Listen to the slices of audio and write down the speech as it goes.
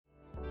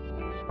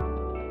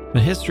The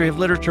History of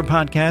Literature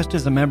podcast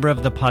is a member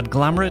of the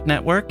Podglomerate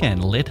Network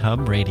and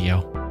LitHub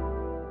Radio.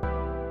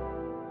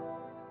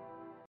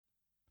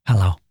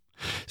 Hello.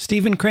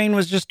 Stephen Crane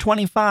was just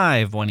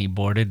 25 when he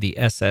boarded the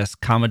SS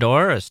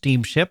Commodore, a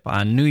steamship,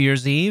 on New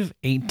Year's Eve,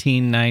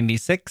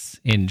 1896,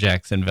 in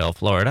Jacksonville,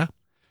 Florida.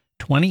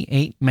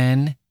 28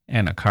 men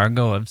and a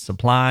cargo of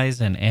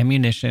supplies and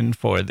ammunition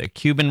for the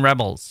Cuban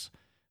rebels,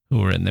 who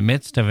were in the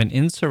midst of an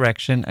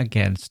insurrection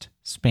against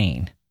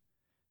Spain.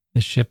 The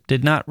ship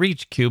did not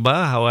reach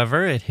Cuba,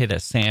 however. It hit a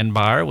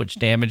sandbar, which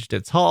damaged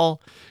its hull.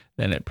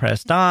 Then it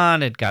pressed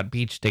on, it got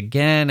beached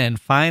again, and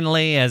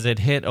finally, as it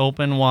hit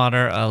open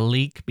water, a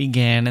leak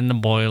began in the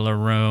boiler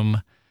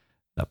room.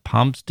 The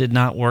pumps did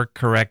not work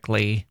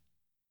correctly.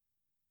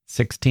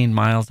 16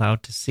 miles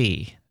out to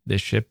sea, the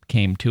ship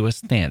came to a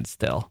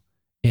standstill.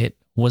 It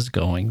was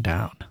going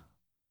down.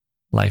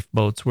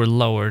 Lifeboats were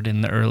lowered in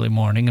the early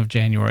morning of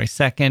January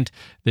 2nd.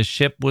 The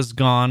ship was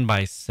gone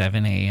by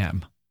 7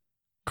 a.m.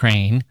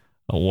 Crane,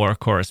 a war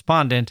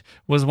correspondent,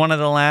 was one of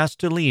the last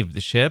to leave the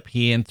ship.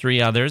 He and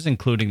 3 others,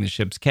 including the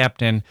ship's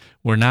captain,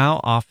 were now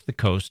off the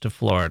coast of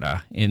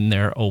Florida in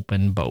their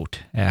open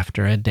boat.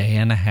 After a day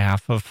and a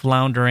half of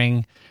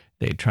floundering,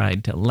 they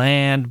tried to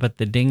land, but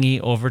the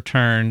dinghy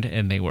overturned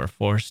and they were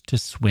forced to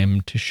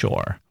swim to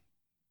shore.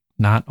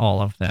 Not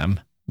all of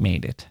them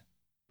made it.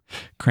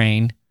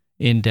 Crane,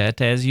 in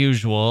debt as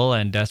usual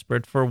and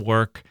desperate for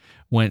work,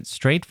 went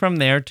straight from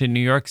there to New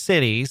York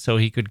City so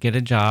he could get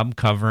a job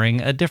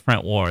covering a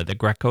different war, the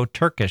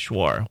Greco-Turkish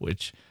War,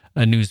 which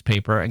a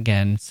newspaper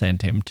again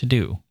sent him to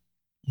do.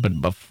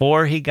 But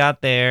before he got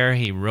there,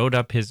 he wrote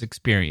up his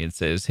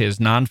experiences. His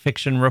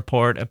nonfiction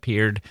report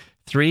appeared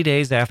 3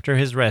 days after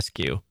his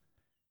rescue,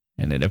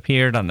 and it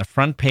appeared on the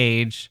front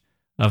page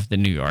of the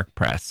New York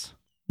Press,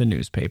 the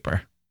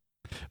newspaper.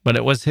 But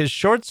it was his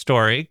short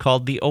story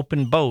called The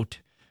Open Boat,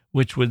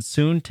 which would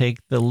soon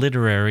take the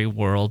literary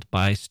world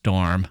by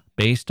storm.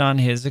 Based on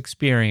his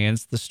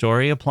experience, the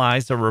story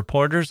applies a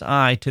reporter's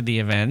eye to the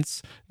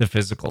events, the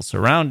physical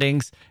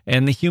surroundings,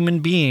 and the human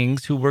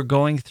beings who were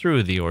going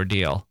through the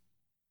ordeal.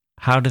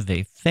 How do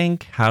they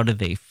think? How do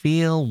they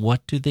feel?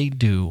 What do they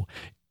do?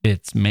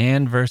 It's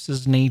man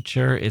versus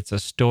nature. It's a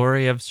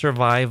story of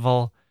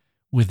survival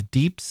with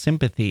deep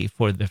sympathy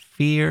for the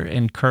fear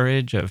and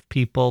courage of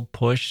people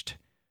pushed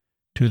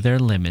to their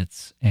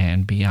limits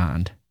and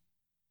beyond.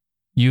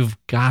 "You've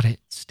got it,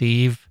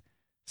 Steve,"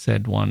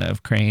 said one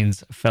of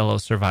Crane's fellow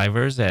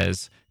survivors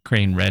as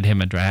Crane read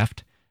him a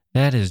draft.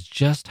 "That is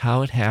just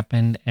how it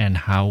happened and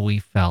how we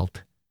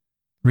felt.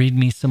 Read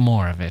me some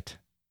more of it."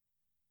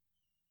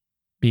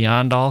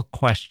 "Beyond all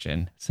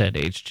question," said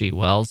H.G.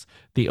 Wells,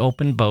 "The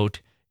Open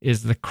Boat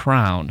is the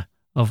crown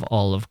of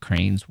all of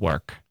Crane's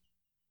work."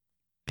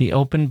 The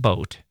Open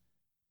Boat,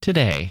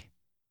 today,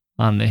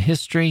 on the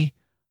History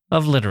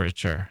of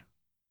Literature.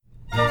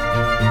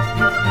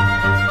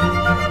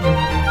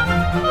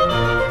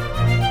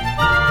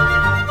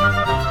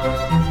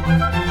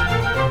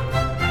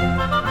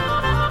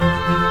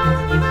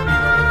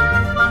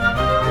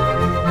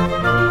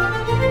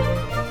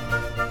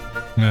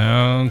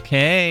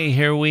 Okay,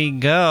 here we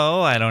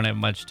go. I don't have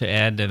much to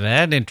add to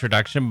that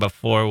introduction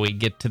before we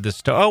get to the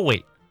story. Oh,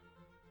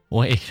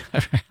 wait.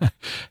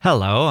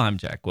 Hello, I'm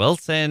Jack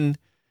Wilson.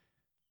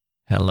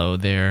 Hello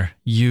there,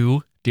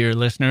 you, dear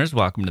listeners.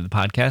 Welcome to the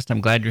podcast.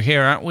 I'm glad you're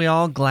here. Aren't we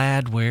all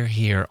glad we're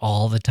here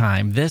all the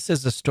time? This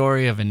is a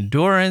story of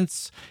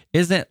endurance.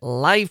 Isn't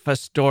life a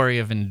story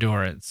of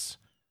endurance?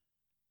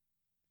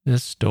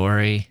 This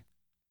story,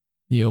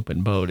 The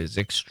Open Boat, is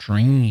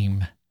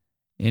extreme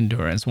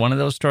endurance. One of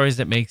those stories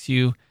that makes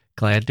you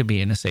glad to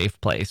be in a safe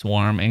place,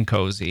 warm and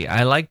cozy.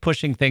 I like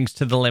pushing things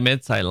to the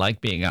limits. I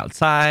like being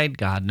outside.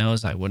 God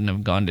knows I wouldn't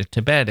have gone to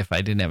Tibet if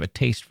I didn't have a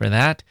taste for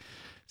that.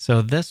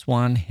 So this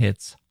one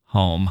hits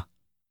home.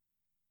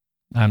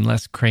 I'm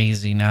less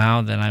crazy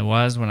now than I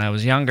was when I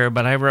was younger,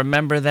 but I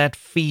remember that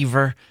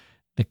fever,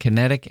 the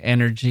kinetic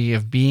energy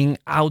of being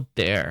out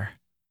there,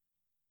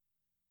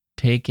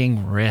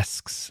 taking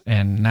risks.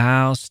 And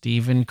now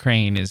Stephen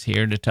Crane is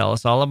here to tell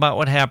us all about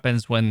what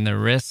happens when the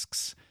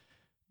risks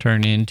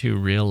turn into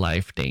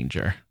real-life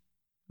danger.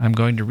 I'm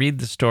going to read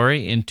the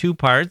story in 2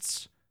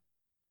 parts.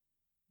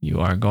 You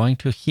are going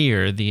to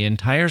hear the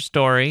entire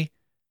story,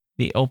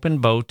 The Open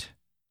Boat,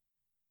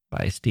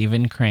 by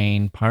Stephen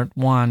Crane, Part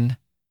 1,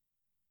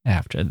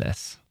 after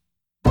this.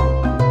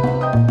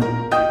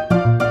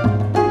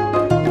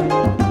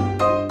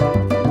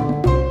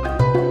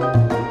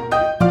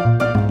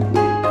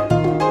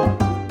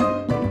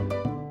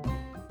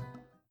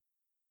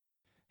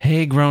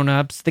 Hey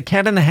grown-ups, the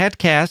Cat in the Hat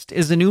Cast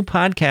is a new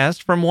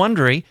podcast from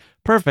Wondery,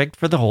 perfect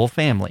for the whole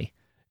family.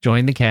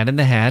 Join the Cat in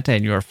the Hat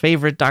and your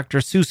favorite Dr.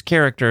 Seuss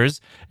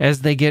characters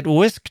as they get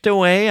whisked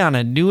away on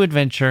a new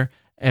adventure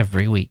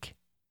every week.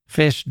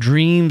 Fish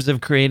dreams of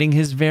creating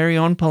his very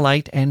own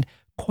polite and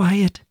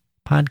quiet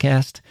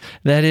podcast.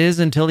 That is,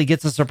 until he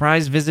gets a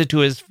surprise visit to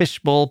his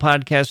Fishbowl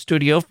podcast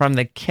studio from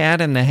the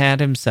Cat in the Hat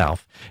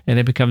himself, and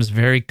it becomes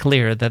very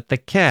clear that the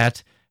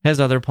cat has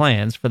other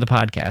plans for the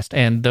podcast,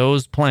 and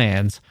those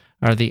plans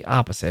are the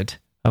opposite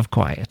of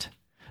quiet.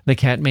 The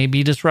cat may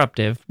be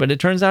disruptive, but it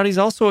turns out he's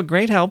also a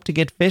great help to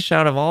get fish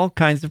out of all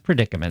kinds of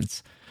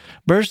predicaments.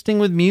 Bursting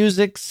with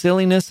music,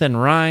 silliness,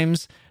 and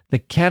rhymes, the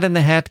Cat in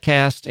the Hat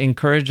cast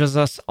encourages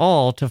us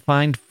all to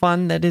find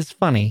fun that is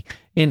funny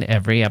in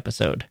every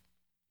episode.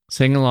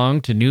 Sing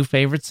along to new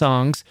favorite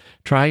songs,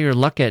 try your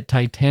luck at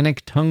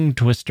Titanic tongue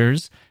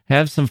twisters,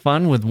 have some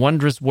fun with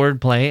wondrous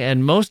wordplay,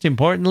 and most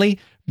importantly,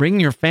 bring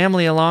your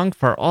family along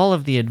for all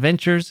of the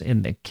adventures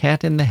in the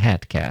Cat in the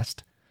Hat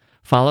cast.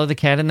 Follow the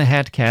Cat in the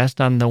Hat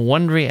cast on the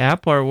Wondery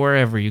app or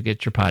wherever you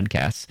get your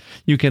podcasts.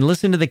 You can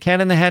listen to the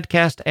Cat in the Hat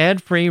cast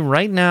ad-free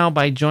right now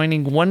by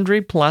joining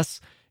Wondery Plus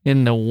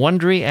in the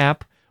Wondery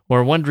app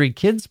or Wondery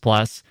Kids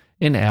Plus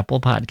in Apple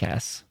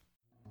Podcasts.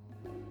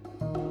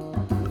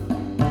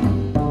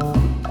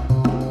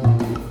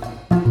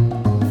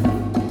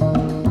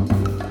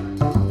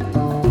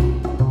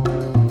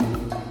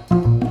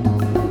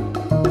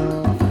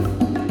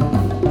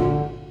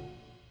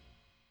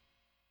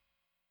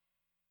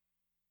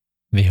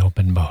 The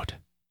Open Boat.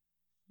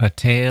 A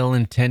tale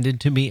intended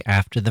to be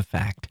after the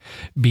fact,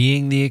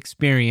 being the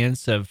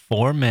experience of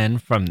 4 men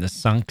from the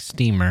sunk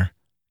steamer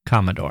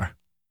Commodore.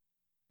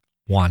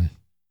 1.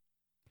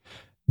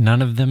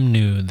 None of them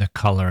knew the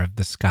color of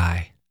the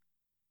sky.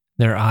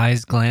 Their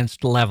eyes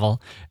glanced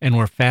level and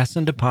were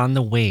fastened upon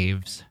the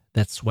waves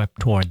that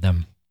swept toward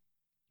them.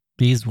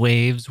 These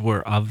waves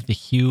were of the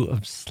hue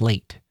of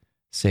slate,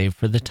 save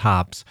for the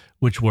tops,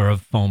 which were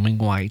of foaming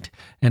white,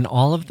 and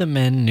all of the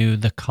men knew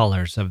the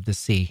colors of the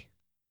sea.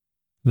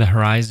 The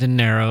horizon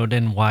narrowed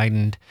and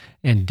widened,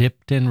 and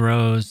dipped and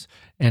rose,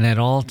 and at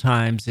all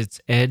times its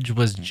edge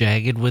was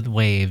jagged with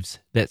waves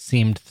that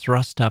seemed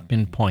thrust up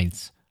in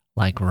points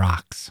like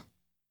rocks.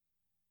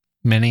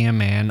 Many a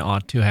man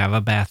ought to have a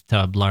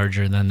bathtub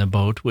larger than the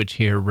boat which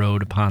here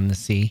rode upon the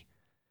sea.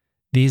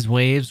 These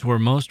waves were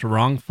most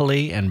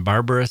wrongfully and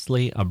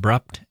barbarously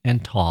abrupt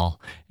and tall,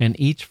 and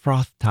each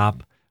froth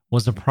top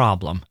was a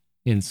problem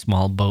in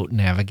small boat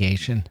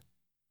navigation.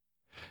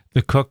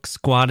 The cook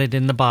squatted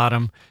in the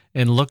bottom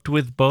and looked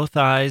with both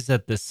eyes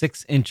at the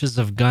 6 inches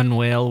of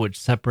gunwale which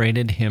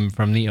separated him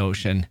from the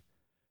ocean.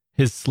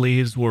 His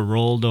sleeves were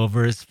rolled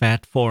over his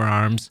fat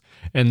forearms,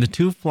 and the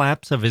 2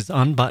 flaps of his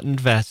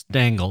unbuttoned vest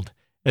dangled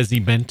as he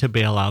bent to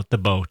bail out the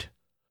boat.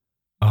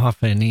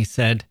 Often he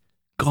said,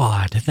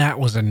 "God, that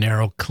was a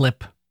narrow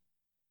clip."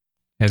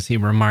 As he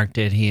remarked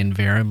it, he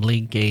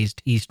invariably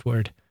gazed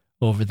eastward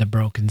over the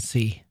broken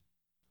sea.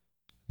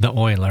 The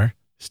oiler,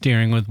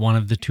 steering with one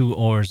of the 2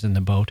 oars in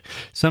the boat,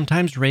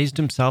 sometimes raised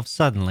himself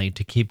suddenly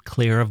to keep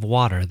clear of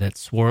water that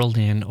swirled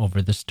in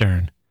over the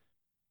stern.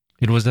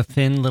 It was a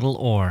thin little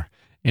oar,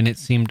 and it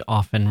seemed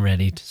often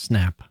ready to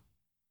snap.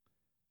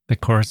 The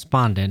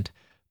correspondent,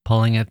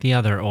 pulling at the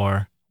other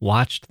oar,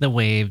 watched the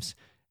waves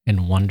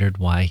and wondered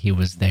why he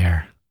was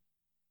there.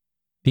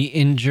 The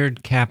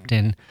injured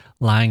captain,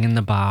 lying in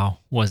the bow,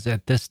 was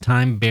at this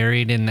time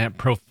buried in that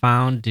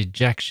profound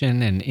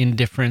dejection and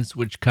indifference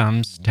which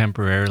comes,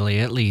 temporarily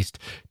at least,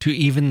 to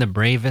even the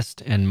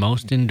bravest and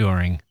most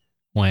enduring,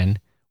 when,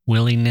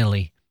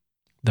 willy-nilly,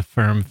 the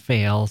firm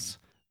fails,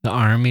 the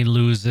army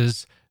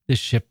loses, the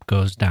ship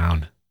goes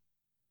down.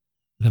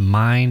 The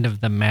mind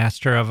of the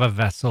master of a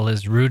vessel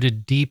is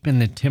rooted deep in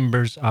the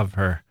timbers of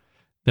her,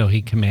 though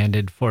he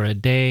commanded for a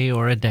day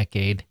or a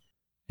decade,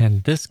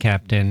 and this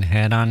captain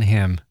had on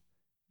him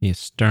the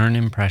stern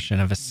impression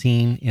of a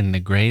scene in the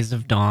grays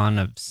of dawn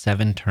of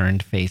 7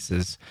 turned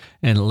faces,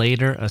 and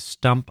later a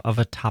stump of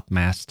a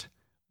topmast,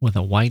 with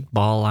a white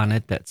ball on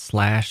it that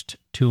slashed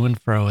to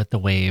and fro at the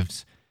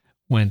waves,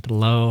 went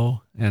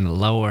low and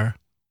lower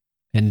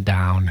and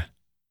down.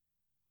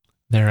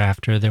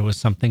 Thereafter there was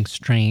something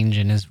strange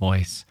in his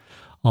voice.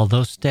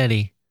 Although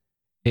steady,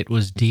 it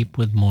was deep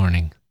with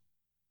mourning,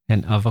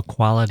 and of a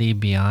quality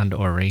beyond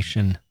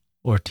oration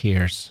or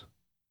tears.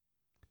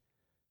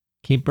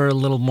 "Keep her a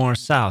little more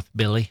south,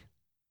 Billy,"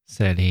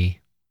 said he.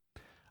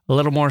 "A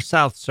little more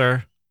south,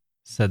 sir,"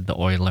 said the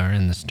oiler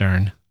in the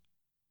stern.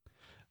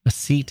 A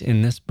seat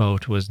in this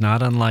boat was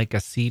not unlike a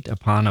seat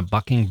upon a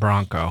bucking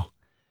bronco,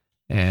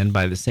 and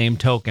by the same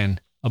token,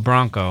 a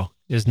bronco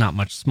is not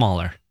much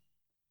smaller.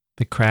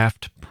 The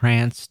craft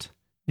pranced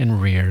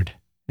and reared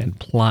and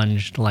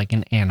plunged like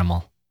an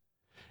animal.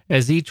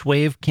 As each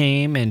wave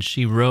came and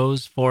she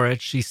rose for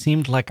it, she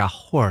seemed like a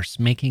horse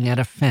making at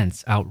a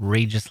fence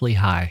outrageously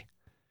high.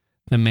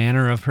 The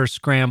manner of her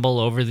scramble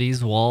over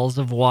these walls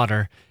of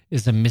water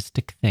is a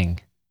mystic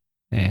thing,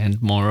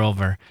 and,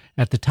 moreover,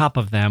 at the top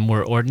of them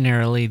were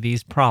ordinarily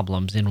these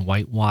problems in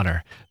white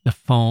water, the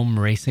foam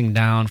racing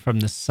down from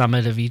the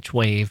summit of each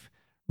wave,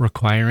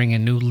 requiring a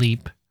new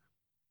leap,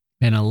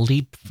 and a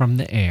leap from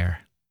the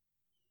air.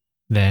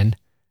 Then,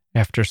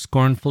 after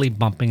scornfully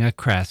bumping a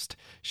crest,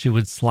 she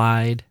would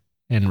slide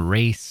and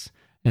race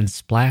and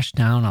splash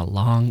down a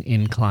long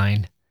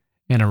incline,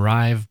 and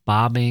arrive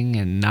bobbing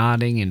and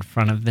nodding in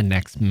front of the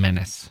next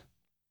menace.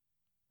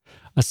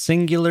 A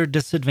singular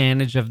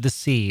disadvantage of the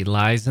sea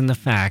lies in the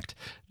fact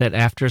that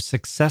after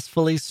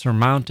successfully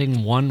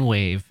surmounting one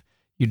wave,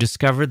 you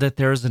discover that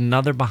there is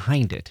another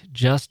behind it,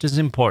 just as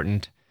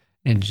important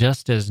and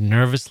just as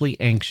nervously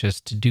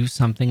anxious to do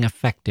something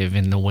effective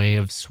in the way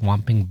of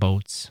swamping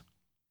boats.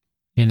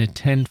 In a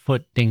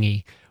 10-foot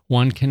dinghy,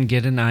 one can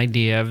get an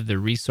idea of the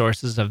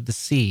resources of the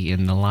sea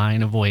in the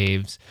line of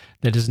waves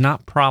that is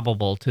not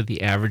probable to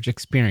the average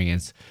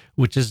experience,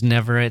 which is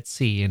never at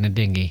sea in a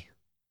dinghy.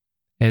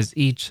 As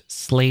each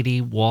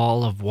slaty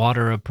wall of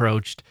water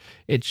approached,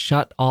 it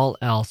shut all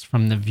else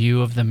from the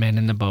view of the men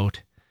in the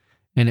boat,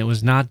 and it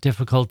was not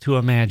difficult to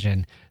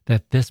imagine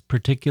that this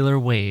particular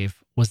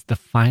wave was the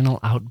final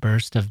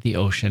outburst of the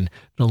ocean,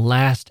 the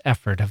last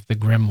effort of the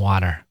grim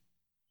water.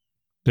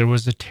 There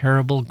was a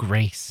terrible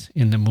grace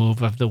in the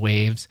move of the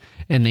waves,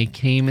 and they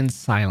came in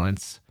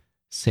silence,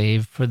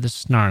 save for the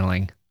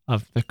snarling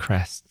of the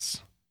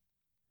crests.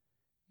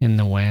 In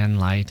the wan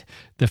light,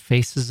 the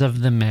faces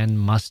of the men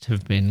must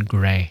have been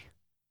gray.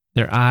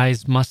 Their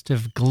eyes must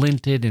have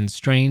glinted in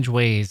strange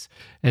ways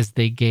as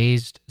they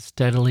gazed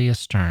steadily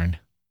astern.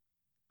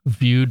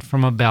 Viewed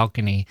from a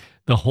balcony,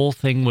 the whole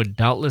thing would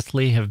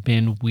doubtlessly have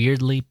been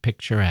weirdly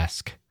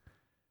picturesque.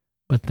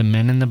 But the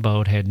men in the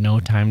boat had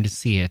no time to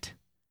see it,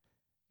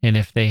 and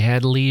if they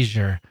had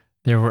leisure,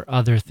 there were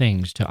other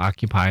things to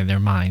occupy their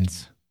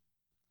minds.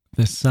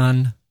 The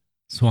sun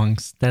swung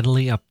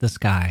steadily up the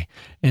sky,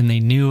 and they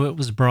knew it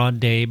was broad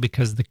day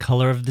because the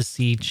color of the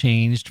sea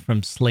changed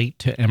from slate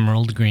to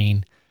emerald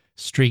green,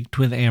 streaked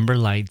with amber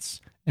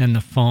lights, and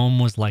the foam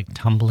was like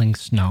tumbling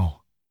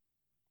snow.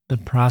 The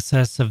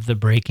process of the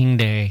breaking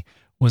day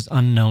was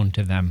unknown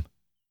to them.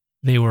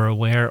 They were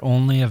aware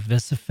only of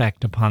this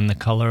effect upon the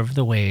color of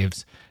the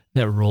waves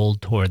that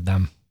rolled toward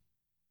them.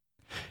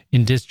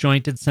 In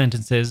disjointed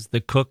sentences, the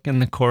cook and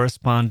the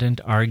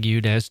correspondent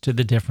argued as to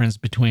the difference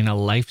between a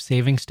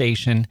life-saving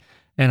station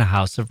and a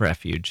house of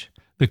refuge.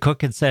 The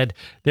cook had said,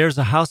 "There's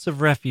a house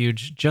of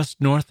refuge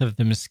just north of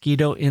the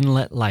Mosquito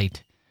Inlet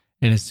light,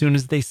 and as soon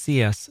as they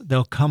see us,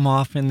 they'll come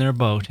off in their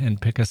boat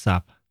and pick us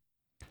up."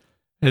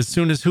 "As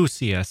soon as who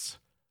see us?"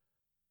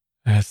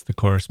 asked the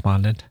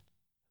correspondent.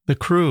 "The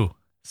crew,"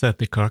 said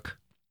the cook.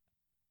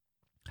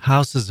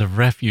 "Houses of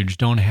refuge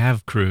don't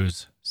have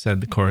crews,"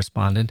 said the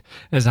correspondent.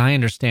 "As I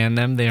understand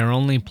them, they are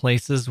only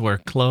places where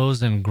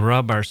clothes and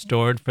grub are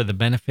stored for the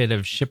benefit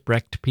of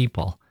shipwrecked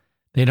people.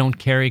 They don't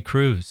carry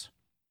crews."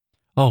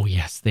 "Oh,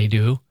 yes, they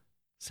do,"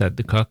 said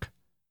the cook.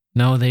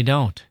 "No, they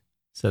don't,"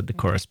 said the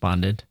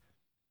correspondent.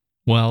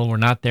 "Well, we're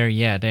not there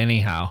yet,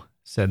 anyhow,"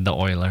 said the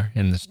oiler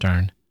in the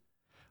stern.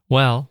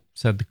 "Well,"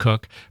 said the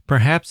cook,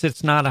 "perhaps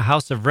it's not a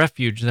house of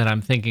refuge that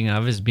I'm thinking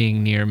of as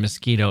being near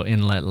Mosquito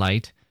Inlet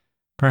Light.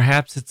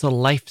 Perhaps it's a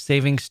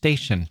life-saving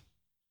station."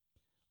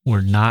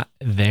 "We're not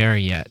there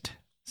yet,"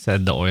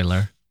 said the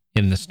oiler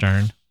in the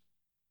stern.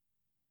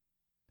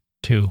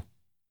 2.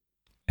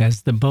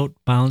 As the boat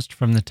bounced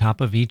from the top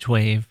of each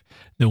wave,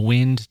 the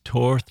wind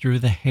tore through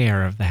the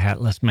hair of the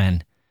hatless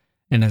men,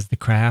 and as the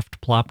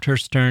craft plopped her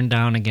stern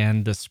down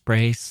again, the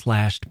spray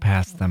slashed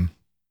past them.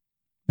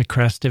 The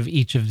crest of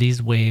each of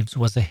these waves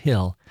was a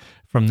hill,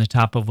 from the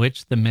top of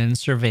which the men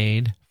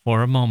surveyed,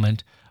 for a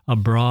moment, a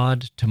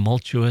broad,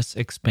 tumultuous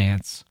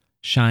expanse,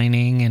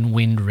 shining and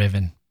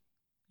wind-riven.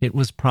 It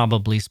was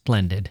probably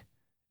splendid.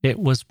 It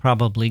was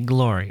probably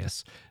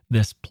glorious,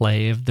 this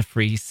play of the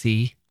free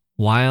sea,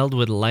 wild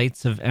with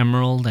lights of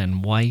emerald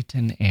and white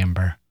and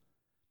amber.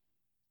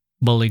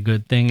 "Bully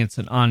good thing it's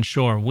an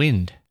onshore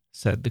wind,"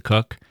 said the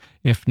cook.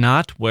 "If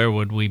not, where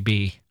would we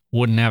be?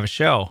 Wouldn't have a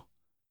show."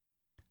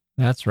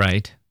 "That's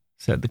right,"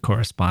 said the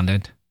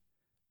correspondent.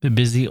 The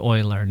busy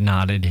oiler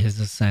nodded his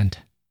assent.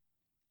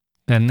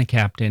 Then the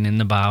captain in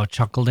the bow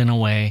chuckled in a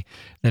way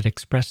that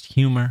expressed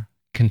humor,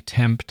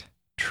 contempt,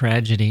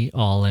 tragedy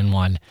all in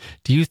one.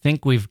 "Do you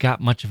think we've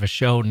got much of a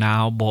show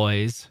now,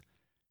 boys?"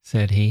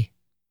 said he.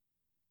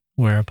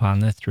 Whereupon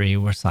the three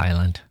were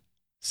silent,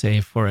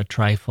 save for a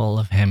trifle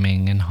of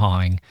hemming and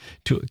hawing.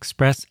 To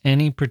express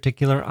any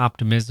particular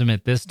optimism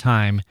at this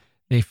time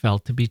they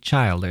felt to be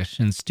childish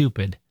and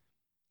stupid,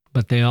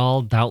 but they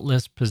all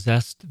doubtless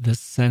possessed this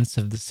sense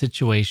of the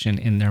situation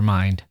in their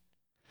mind.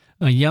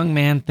 A young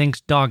man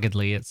thinks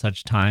doggedly at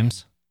such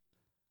times.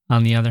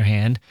 On the other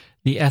hand,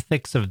 the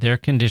ethics of their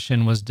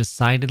condition was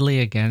decidedly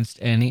against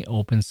any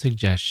open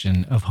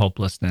suggestion of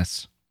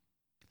hopelessness.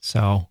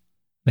 So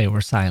they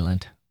were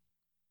silent.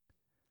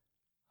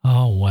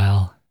 "Oh,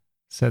 well,"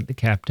 said the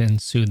captain,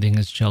 soothing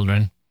his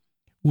children.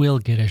 "We'll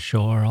get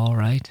ashore all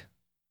right."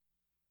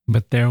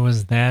 But there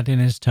was that in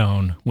his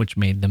tone which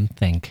made them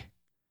think.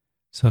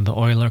 So the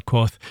oiler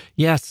quoth,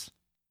 "Yes,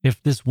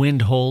 if this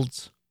wind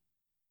holds."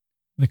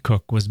 The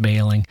cook was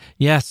bailing,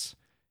 "Yes,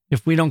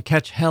 if we don't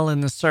catch hell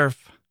in the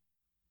surf."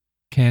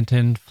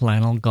 Cantoned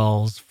flannel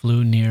gulls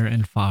flew near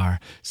and far.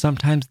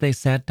 Sometimes they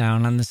sat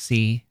down on the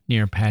sea,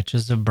 near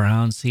patches of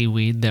brown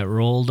seaweed that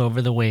rolled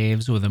over the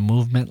waves with a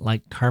movement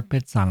like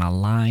carpets on a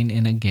line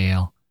in a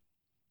gale.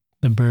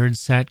 The birds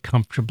sat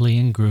comfortably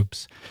in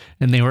groups,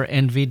 and they were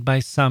envied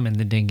by some in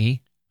the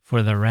dinghy,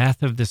 for the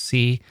wrath of the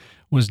sea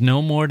was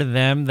no more to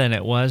them than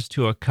it was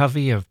to a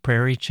covey of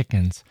prairie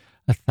chickens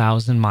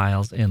 1,000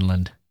 miles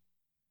inland.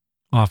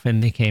 Often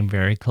they came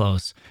very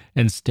close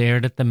and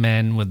stared at the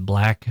men with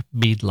black,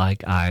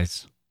 bead-like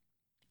eyes.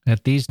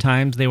 At these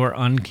times they were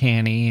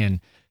uncanny and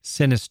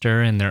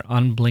sinister in their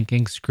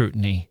unblinking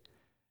scrutiny,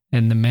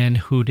 and the men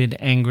hooted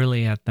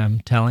angrily at them,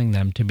 telling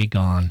them to be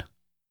gone.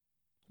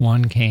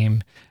 One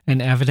came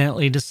and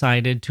evidently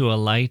decided to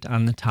alight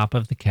on the top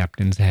of the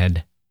captain's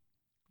head.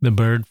 The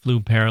bird flew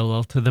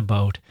parallel to the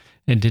boat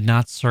and did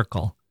not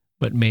circle,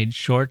 but made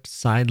short,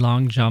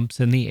 sidelong jumps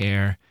in the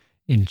air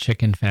in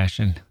chicken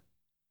fashion.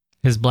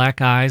 His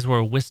black eyes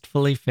were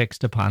wistfully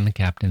fixed upon the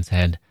captain's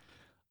head.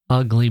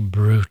 "Ugly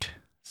brute,"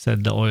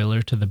 said the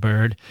oiler to the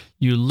bird.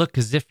 "You look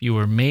as if you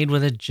were made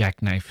with a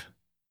jackknife."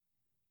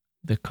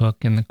 The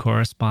cook and the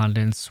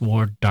correspondent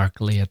swore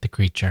darkly at the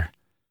creature.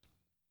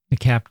 The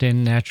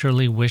captain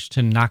naturally wished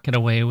to knock it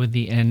away with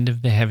the end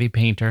of the heavy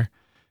painter,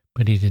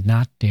 but he did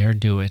not dare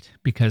do it,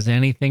 because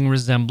anything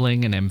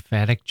resembling an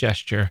emphatic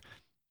gesture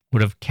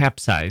would have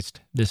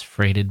capsized this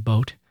freighted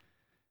boat.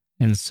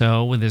 And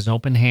so, with his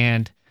open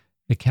hand,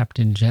 the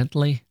captain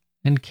gently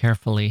and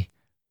carefully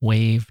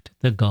waved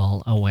the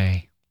gull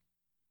away.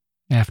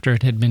 After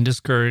it had been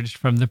discouraged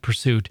from the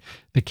pursuit,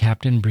 the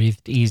captain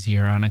breathed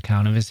easier on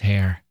account of his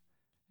hair,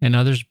 and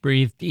others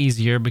breathed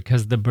easier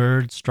because the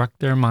bird struck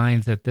their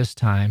minds at this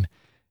time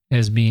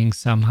as being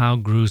somehow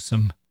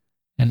gruesome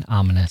and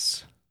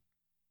ominous.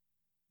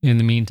 In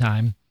the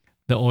meantime,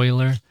 the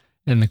oiler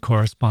and the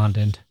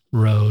correspondent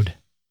rowed,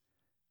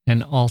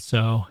 and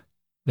also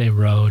they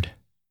rowed.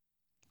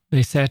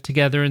 They sat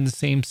together in the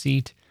same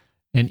seat,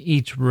 and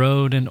each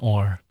rowed an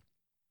oar.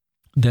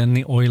 Then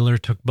the oiler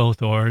took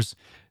both oars,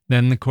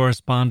 then the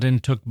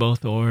correspondent took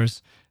both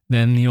oars,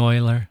 then the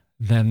oiler,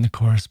 then the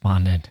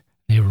correspondent.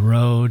 They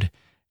rowed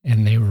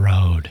and they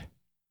rowed.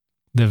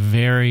 The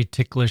very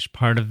ticklish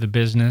part of the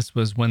business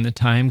was when the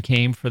time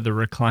came for the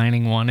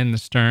reclining one in the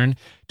stern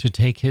to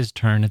take his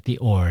turn at the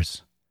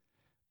oars.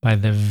 By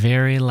the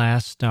very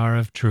last star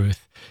of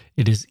truth,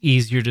 it is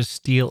easier to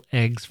steal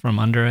eggs from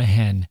under a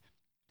hen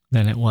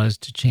than it was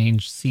to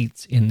change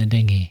seats in the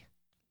dinghy.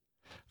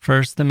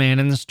 First, the man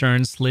in the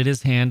stern slid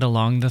his hand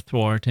along the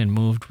thwart and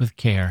moved with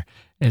care,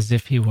 as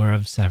if he were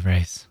of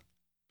Sèvres.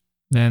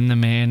 Then the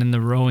man in the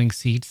rowing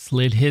seat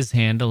slid his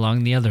hand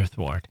along the other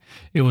thwart.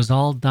 It was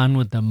all done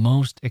with the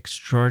most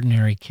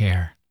extraordinary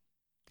care.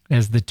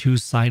 As the two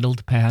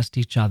sidled past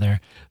each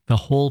other, the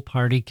whole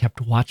party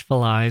kept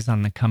watchful eyes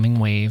on the coming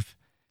wave,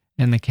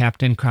 and the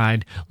captain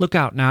cried, "Look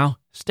out now!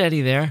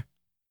 Steady there!"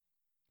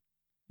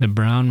 The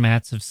brown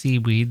mats of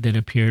seaweed that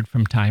appeared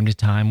from time to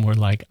time were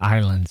like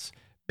islands,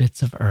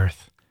 bits of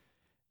earth.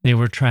 They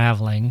were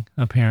traveling,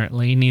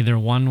 apparently, neither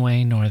one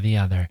way nor the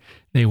other.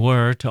 They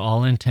were, to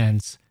all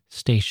intents,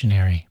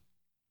 stationary.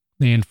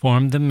 They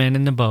informed the men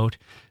in the boat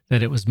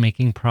that it was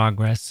making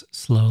progress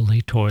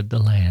slowly toward the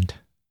land.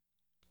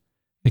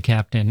 The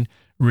captain,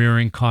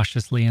 rearing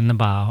cautiously in the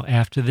bow,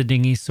 after the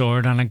dinghy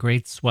soared on a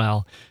great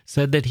swell,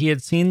 said that he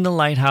had seen the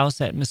lighthouse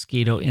at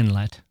Mosquito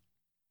Inlet.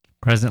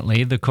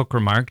 Presently, the cook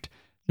remarked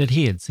that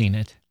he had seen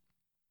it.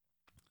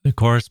 The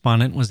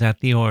correspondent was at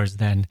the oars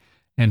then,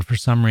 and for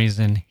some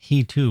reason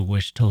he too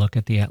wished to look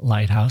at the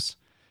lighthouse.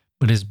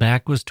 But his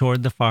back was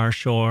toward the far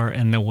shore,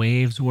 and the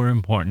waves were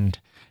important,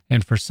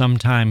 and for some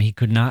time he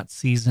could not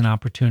seize an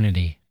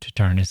opportunity to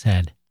turn his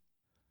head.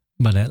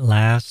 But at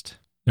last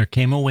there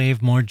came a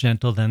wave more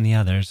gentle than the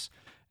others,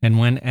 and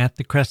when at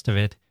the crest of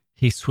it,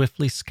 he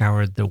swiftly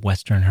scoured the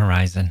western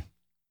horizon.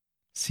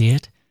 "See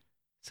it?"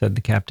 said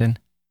the captain.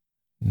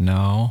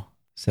 "No,"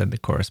 said the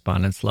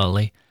correspondent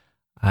slowly.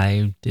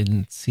 "I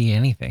didn't see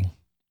anything."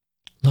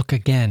 "Look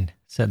again,"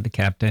 said the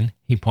captain.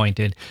 He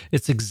pointed.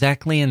 "It's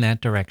exactly in that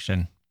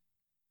direction."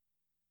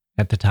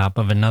 At the top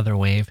of another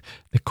wave,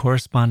 the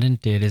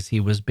correspondent did as he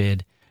was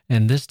bid,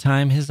 and this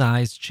time his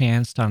eyes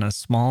chanced on a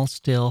small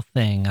still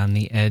thing on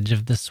the edge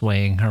of the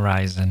swaying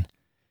horizon.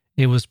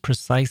 It was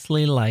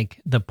precisely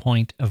like the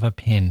point of a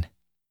pin.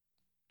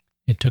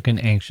 It took an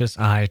anxious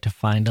eye to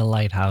find a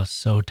lighthouse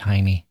so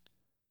tiny.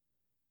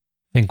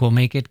 "Think we'll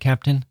make it,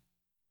 Captain?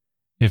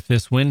 If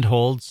this wind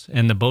holds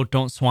and the boat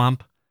don't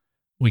swamp,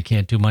 we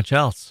can't do much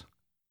else,"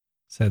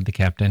 said the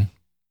captain.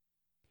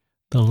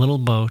 The little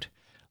boat,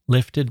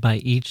 lifted by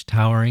each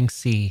towering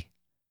sea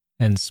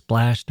and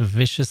splashed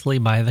viciously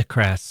by the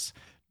crests,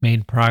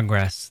 made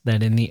progress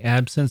that in the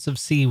absence of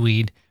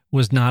seaweed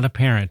was not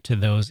apparent to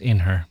those in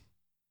her.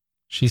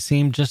 She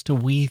seemed just a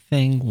wee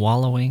thing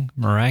wallowing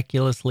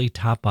miraculously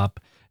top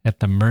up at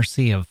the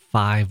mercy of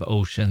 5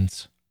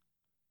 oceans.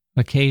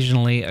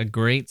 Occasionally a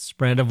great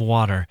spread of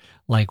water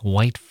like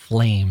white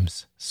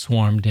flames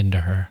swarmed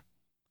into her.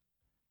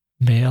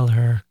 "Bail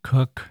her,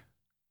 cook,"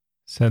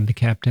 said the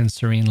captain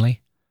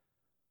serenely.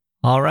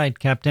 "All right,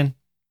 Captain,"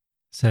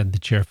 said the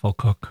cheerful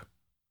cook.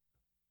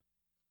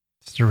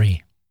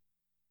 3.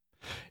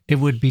 It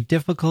would be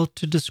difficult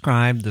to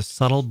describe the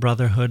subtle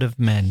brotherhood of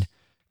men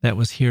that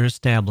was here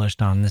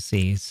established on the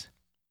seas.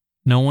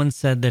 No one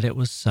said that it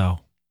was so.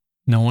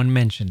 No one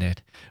mentioned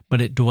it, but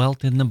it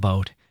dwelt in the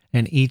boat,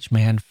 and each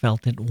man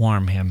felt it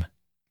warm him.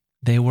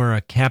 They were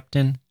a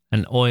captain,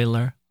 an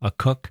oiler, a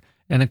cook,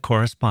 and a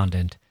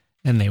correspondent,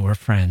 and they were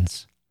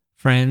friends.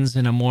 Friends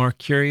in a more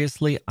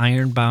curiously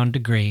iron-bound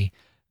degree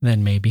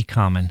than may be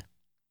common.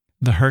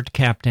 The hurt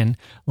captain,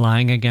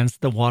 lying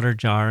against the water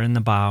jar in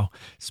the bow,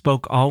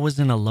 spoke always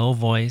in a low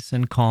voice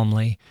and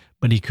calmly,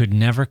 but he could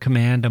never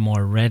command a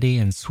more ready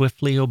and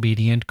swiftly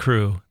obedient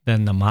crew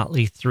than the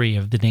motley three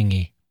of the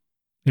dinghy.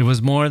 It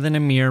was more than a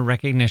mere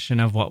recognition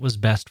of what was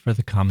best for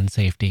the common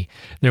safety.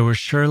 There was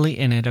surely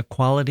in it a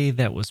quality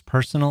that was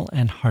personal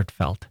and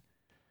heartfelt.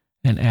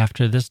 And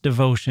after this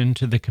devotion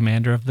to the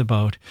commander of the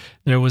boat,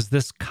 there was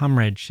this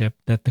comradeship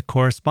that the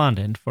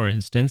correspondent, for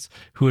instance,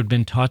 who had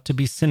been taught to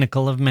be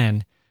cynical of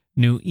men,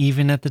 knew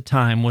even at the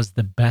time was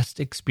the best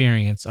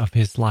experience of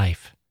his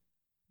life.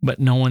 But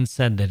no one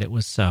said that it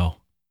was so.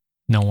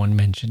 No one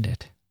mentioned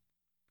it.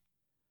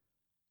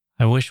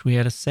 "I wish we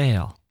had a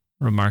sail,"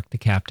 remarked the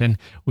captain.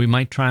 "We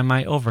might try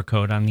my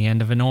overcoat on the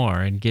end of an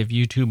oar and give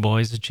you two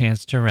boys a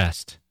chance to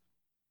rest."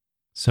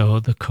 So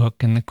the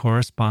cook and the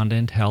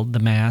correspondent held the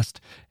mast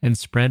and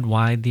spread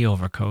wide the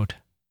overcoat.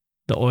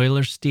 The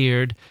oiler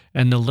steered,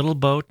 and the little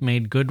boat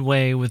made good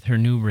way with her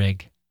new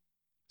rig.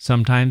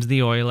 Sometimes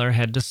the oiler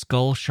had to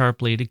scull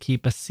sharply to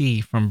keep a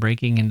sea from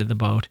breaking into the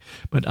boat,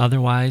 but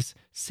otherwise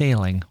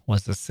sailing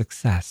was a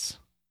success.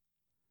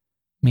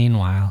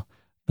 Meanwhile,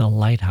 the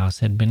lighthouse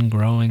had been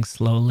growing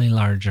slowly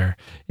larger.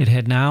 It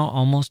had now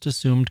almost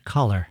assumed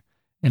color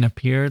and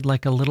appeared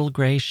like a little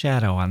gray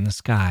shadow on the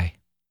sky.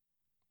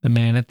 The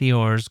man at the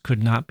oars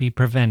could not be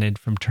prevented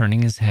from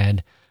turning his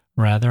head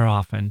rather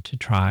often to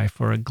try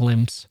for a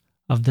glimpse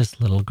of this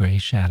little gray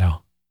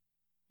shadow.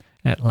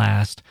 At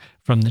last,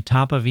 from the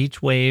top of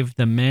each wave,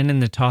 the men in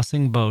the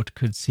tossing boat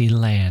could see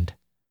land.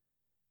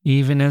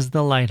 Even as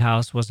the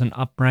lighthouse was an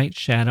upright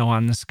shadow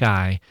on the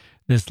sky,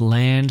 this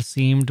land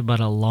seemed but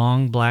a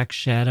long black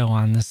shadow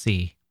on the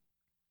sea.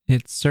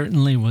 It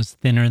certainly was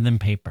thinner than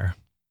paper.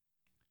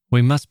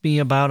 "We must be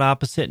about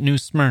opposite New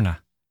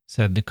Smyrna,"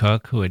 said the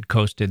cook, who had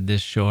coasted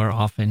this shore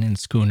often in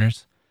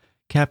schooners.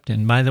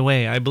 "Captain, by the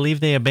way, I believe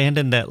they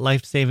abandoned that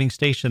life-saving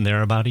station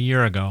there about a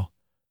year ago."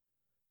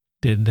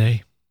 "Did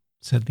they?"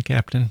 said the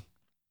captain.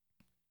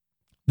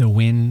 The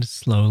wind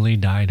slowly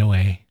died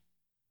away.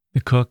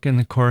 The cook and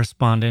the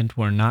correspondent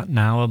were not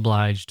now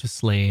obliged to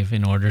slave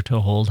in order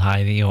to hold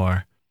high the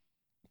oar,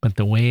 but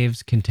the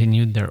waves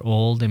continued their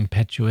old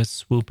impetuous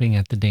swooping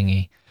at the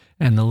dinghy,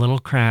 and the little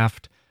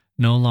craft,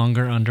 no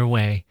longer under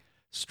way,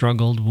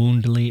 struggled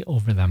woundily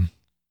over them.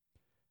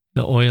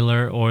 The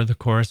oiler or the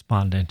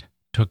correspondent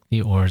took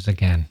the oars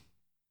again.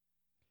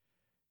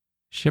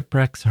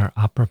 Shipwrecks are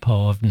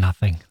apropos of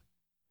nothing.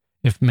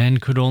 If men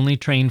could only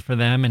train for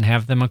them and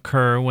have them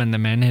occur when the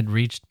men had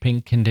reached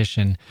pink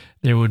condition,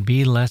 there would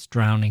be less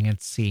drowning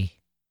at sea.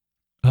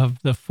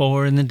 Of the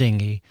four in the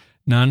dinghy,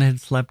 none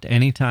had slept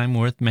any time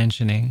worth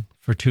mentioning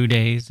for 2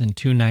 days and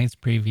 2 nights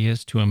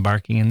previous to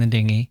embarking in the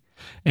dinghy,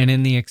 and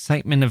in the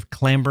excitement of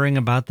clambering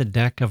about the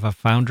deck of a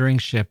foundering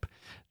ship,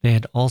 they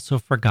had also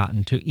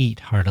forgotten to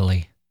eat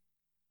heartily.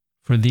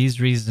 For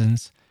these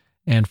reasons,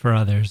 and for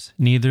others,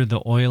 neither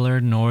the oiler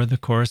nor the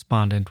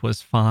correspondent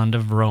was fond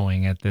of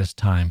rowing at this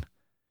time.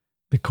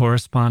 The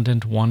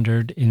correspondent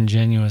wondered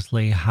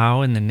ingenuously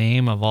how in the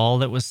name of all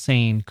that was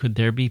sane could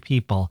there be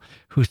people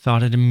who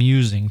thought it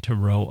amusing to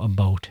row a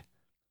boat.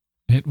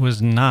 It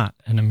was not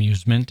an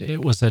amusement,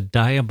 it was a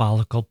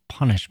diabolical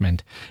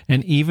punishment,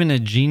 and even a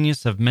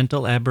genius of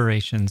mental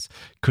aberrations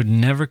could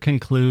never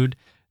conclude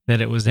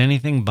that it was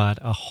anything but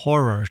a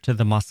horror to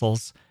the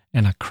muscles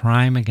and a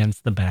crime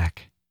against the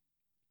back.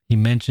 He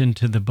mentioned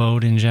to the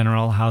boat in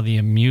general how the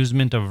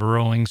amusement of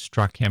rowing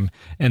struck him,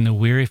 and the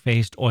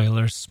weary-faced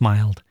oiler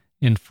smiled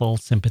in full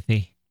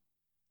sympathy.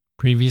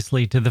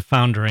 Previously to the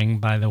foundering,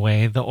 by the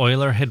way, the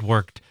oiler had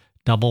worked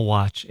double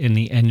watch in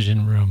the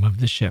engine room of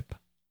the ship.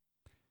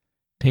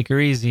 "Take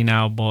her easy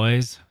now,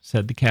 boys,"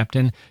 said the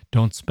captain.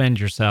 "Don't spend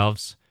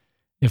yourselves.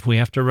 If we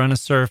have to run a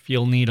surf,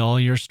 you'll need all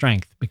your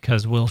strength,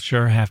 because we'll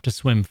sure have to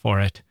swim for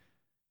it.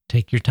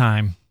 Take your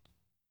time."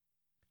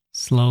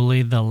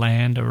 Slowly the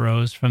land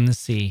arose from the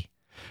sea.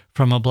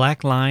 From a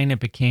black line it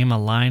became a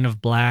line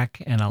of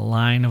black and a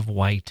line of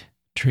white,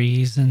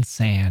 trees and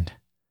sand.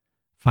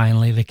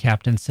 Finally the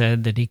captain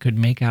said that he could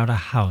make out a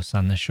house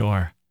on the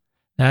shore.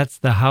 "That's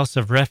the house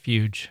of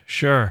refuge,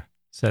 sure,"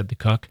 said the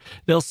cook.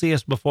 "They'll see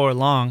us before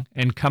long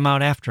and come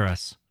out after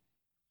us."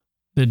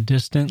 The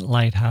distant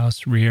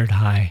lighthouse reared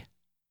high.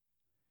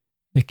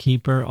 "The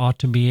keeper ought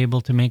to be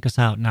able to make us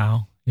out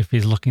now, if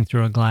he's looking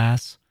through a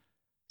glass,"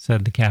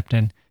 said the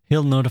captain.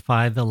 "He'll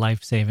notify the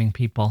life-saving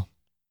people."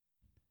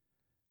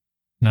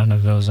 "None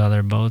of those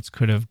other boats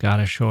could have got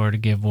ashore to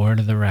give word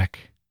of the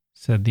wreck,"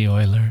 said the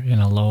oiler in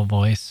a low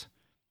voice.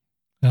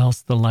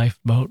 "Else the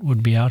lifeboat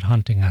would be out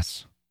hunting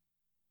us."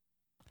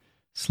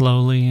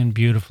 Slowly and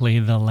beautifully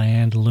the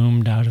land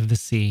loomed out of the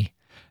sea.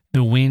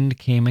 The wind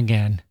came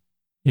again.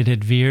 It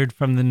had veered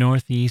from the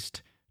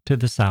northeast to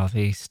the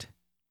southeast.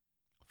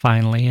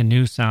 Finally, a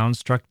new sound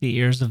struck the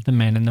ears of the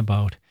men in the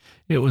boat.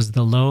 It was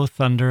the low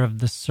thunder of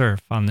the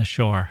surf on the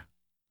shore.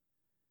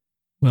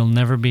 "We'll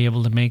never be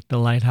able to make the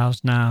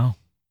lighthouse now,"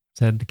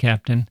 said the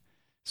captain.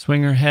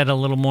 "Swing her head a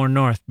little more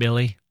north,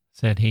 Billy,"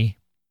 said he.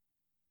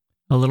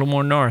 "A little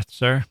more north,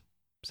 sir,"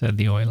 said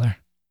the oiler.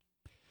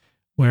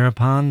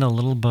 Whereupon the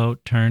little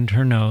boat turned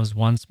her nose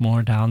once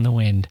more down the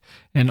wind,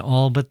 and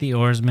all but the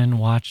oarsmen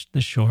watched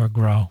the shore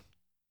grow.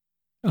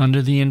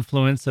 Under the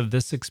influence of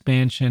this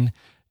expansion,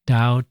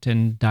 doubt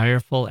and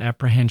direful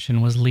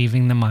apprehension was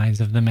leaving the minds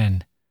of the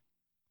men.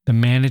 The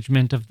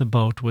management of the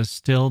boat was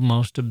still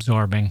most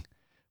absorbing,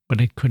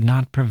 but it could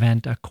not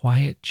prevent a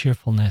quiet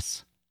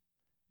cheerfulness.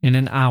 In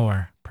an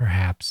hour,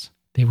 perhaps,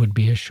 they would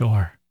be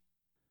ashore.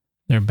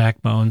 Their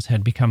backbones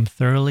had become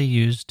thoroughly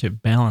used to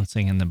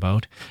balancing in the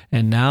boat,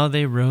 and now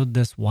they rode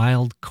this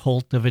wild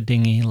colt of a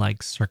dinghy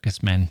like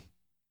circus men.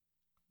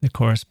 The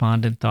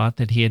correspondent thought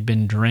that he had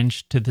been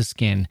drenched to the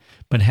skin,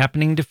 but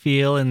happening to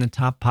feel in the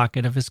top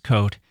pocket of his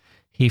coat,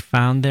 he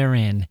found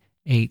therein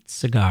 8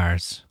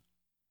 cigars.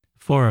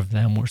 4 of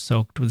them were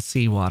soaked with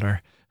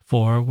seawater,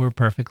 4 were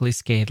perfectly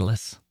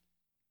scatheless.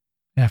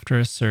 After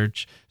a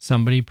search,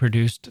 somebody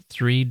produced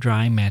 3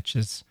 dry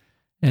matches,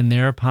 and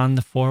thereupon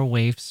the 4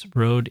 waifs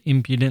rowed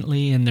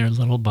impudently in their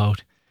little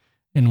boat,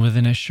 and with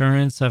an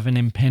assurance of an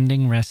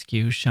impending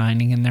rescue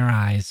shining in their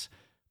eyes,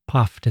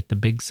 puffed at the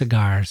big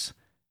cigars,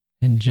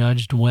 and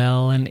judged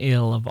well and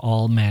ill of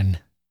all men.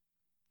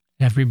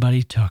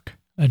 Everybody took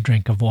a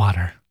drink of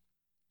water.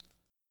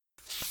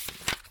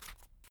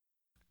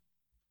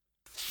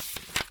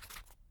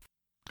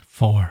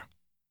 "4.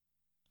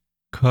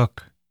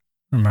 Cook,"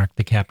 remarked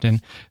the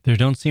captain, "there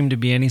don't seem to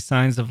be any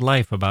signs of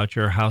life about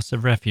your house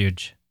of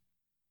refuge."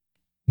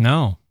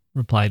 "No,"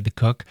 replied the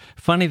cook.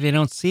 "Funny they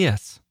don't see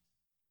us."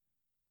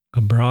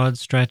 A broad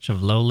stretch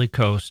of lowly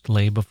coast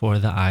lay before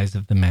the eyes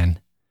of the men.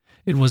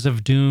 It was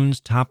of dunes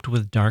topped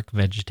with dark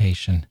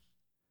vegetation.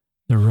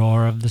 The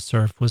roar of the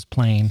surf was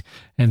plain,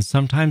 and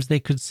sometimes they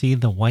could see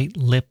the white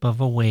lip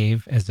of a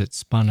wave as it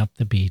spun up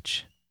the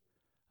beach.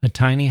 A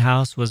tiny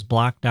house was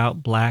blocked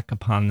out black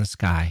upon the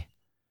sky.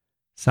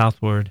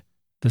 Southward,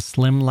 the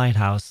slim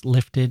lighthouse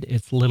lifted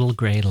its little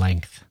gray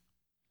length.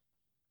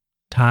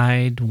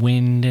 Tide,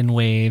 wind, and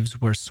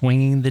waves were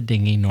swinging the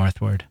dinghy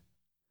northward.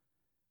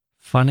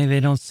 "Funny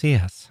they don't see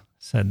us,"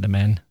 said the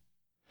men.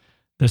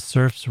 The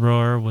surf's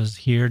roar was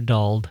here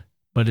dulled,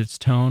 but its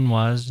tone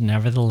was,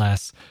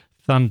 nevertheless,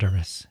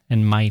 thunderous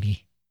and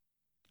mighty.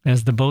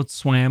 As the boat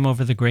swam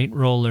over the great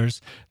rollers,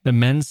 the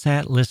men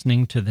sat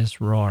listening to this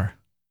roar.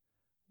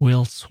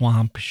 "We'll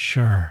swamp,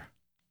 sure,"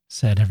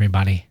 said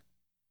everybody.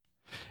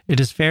 It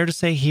is fair to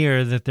say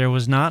here that there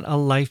was not a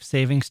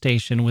life-saving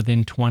station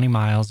within 20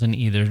 miles in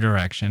either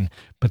direction,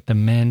 but the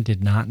men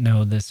did not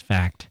know this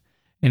fact,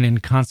 and in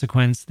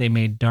consequence they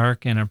made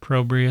dark and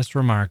opprobrious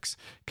remarks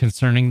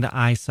concerning the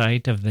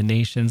eyesight of the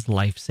nation's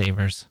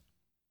life-savers.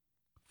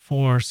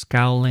 4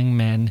 scowling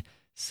men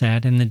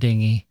sat in the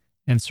dinghy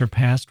and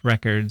surpassed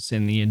records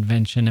in the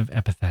invention of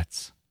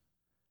epithets.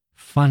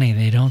 "Funny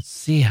they don't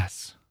see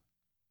us."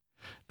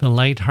 The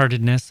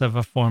light-heartedness of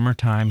a former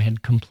time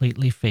had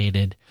completely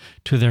faded.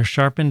 To their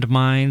sharpened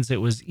minds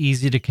it was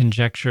easy to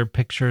conjecture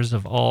pictures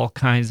of all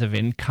kinds of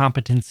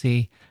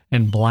incompetency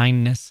and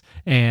blindness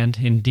and,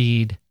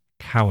 indeed,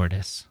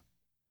 cowardice.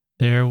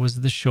 There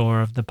was the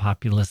shore of the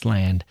populous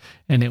land,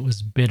 and it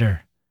was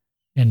bitter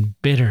and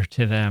bitter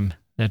to them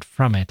that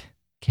from it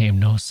came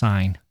no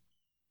sign.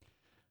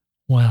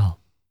 "Well,"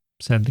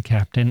 said the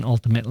captain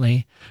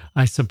ultimately,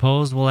 "I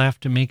suppose we'll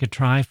have to make a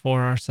try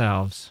for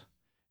ourselves.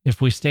 If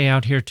we stay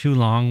out here too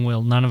long,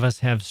 we'll none of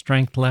us have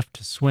strength left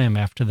to swim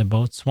after the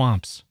boat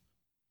swamps."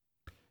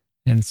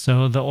 And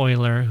so the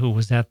oiler, who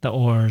was at the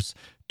oars,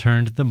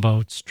 turned the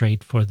boat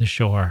straight for the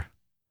shore.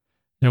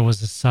 There was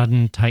a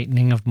sudden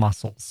tightening of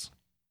muscles.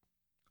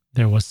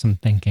 There was some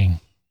thinking.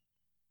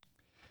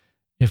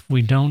 "If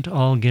we don't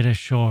all get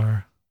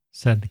ashore,"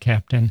 said the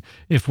captain,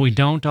 "if we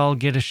don't all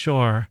get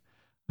ashore,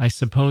 I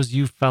suppose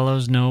you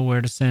fellows know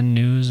where to send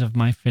news of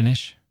my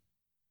finish?"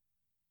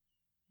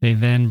 They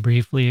then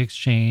briefly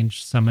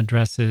exchanged some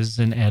addresses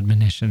and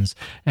admonitions.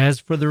 As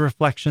for the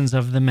reflections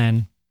of the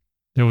men,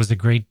 there was a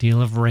great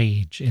deal of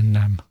rage in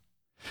them.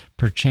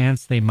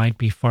 Perchance they might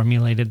be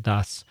formulated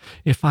thus: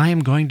 "If I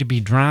am going to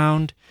be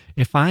drowned,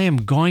 if I am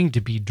going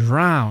to be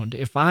drowned,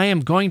 if I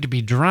am going to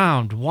be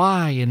drowned,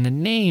 why, in the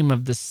name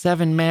of the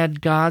 7 mad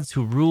gods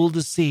who rule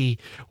the sea,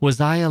 was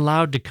I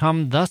allowed to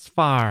come thus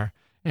far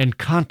and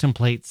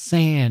contemplate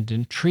sand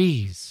and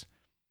trees?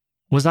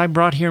 Was I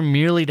brought here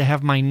merely to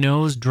have my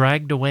nose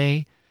dragged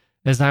away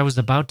as I was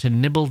about to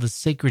nibble the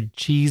sacred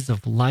cheese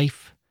of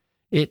life?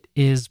 It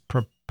is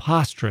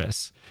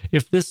preposterous.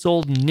 If this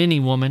old ninny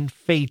woman,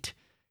 Fate,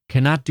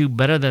 cannot do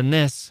better than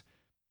this,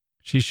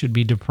 she should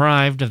be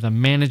deprived of the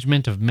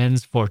management of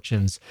men's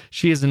fortunes.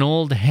 She is an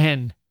old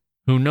hen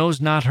who knows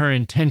not her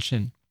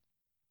intention.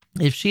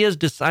 If she has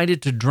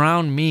decided to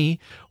drown me,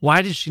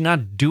 why did she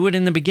not do it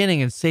in the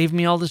beginning and save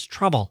me all this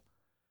trouble?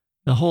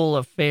 The whole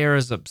affair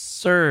is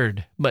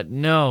absurd. But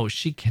no,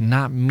 she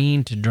cannot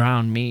mean to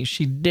drown me.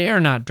 She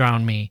dare not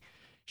drown me.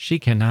 She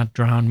cannot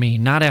drown me,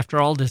 not after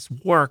all this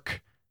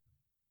work."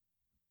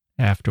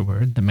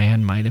 Afterward, the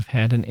man might have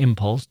had an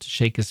impulse to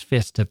shake his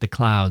fist at the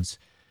clouds.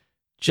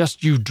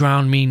 "Just you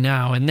drown me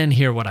now, and then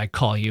hear what I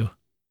call you."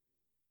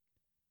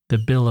 The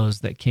billows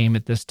that came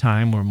at this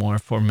time were more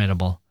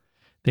formidable.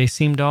 They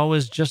seemed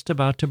always just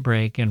about to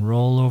break and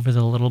roll over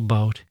the little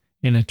boat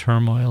in a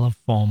turmoil of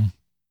foam.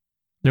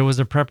 There was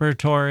a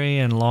preparatory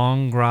and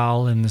long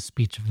growl in the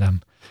speech of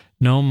them.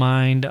 No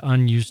mind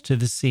unused to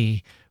the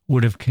sea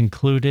would have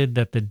concluded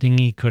that the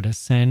dinghy could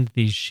ascend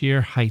these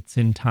sheer heights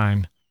in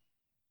time.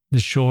 The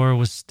shore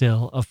was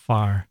still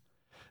afar.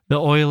 The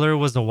oiler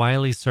was a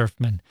wily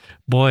surfman.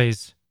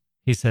 "Boys,"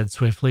 he said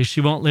swiftly, "she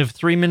won't live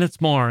 3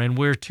 minutes more, and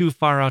we're too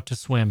far out to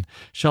swim.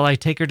 Shall I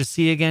take her to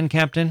sea again,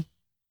 Captain?"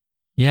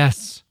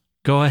 "Yes,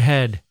 go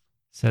ahead,"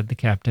 said the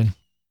captain.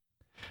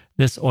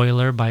 This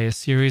oiler, by a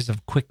series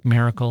of quick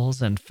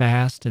miracles and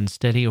fast and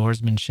steady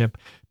oarsmanship,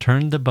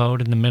 turned the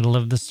boat in the middle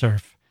of the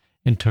surf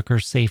and took her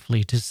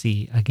safely to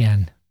sea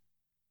again.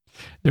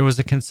 There was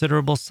a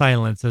considerable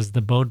silence as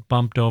the boat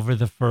bumped over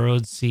the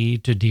furrowed sea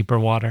to deeper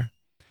water.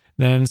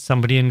 Then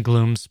somebody in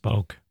gloom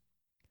spoke.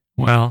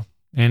 "Well,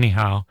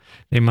 anyhow,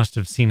 they must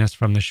have seen us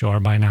from the shore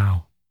by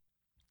now."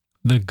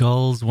 The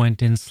gulls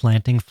went in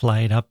slanting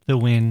flight up the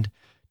wind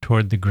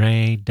toward the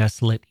gray,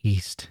 desolate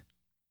east.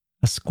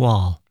 A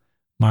squall,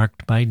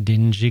 marked by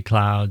dingy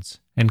clouds,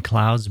 and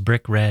clouds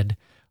brick red,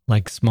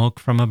 like smoke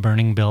from a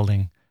burning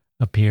building,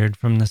 appeared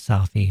from the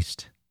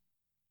southeast.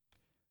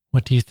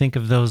 "What do you think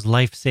of those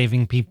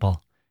life-saving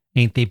people?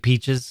 Ain't they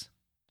peaches?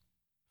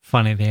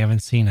 Funny they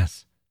haven't seen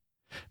us.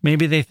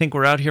 Maybe they think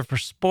we're out here for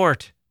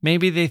sport.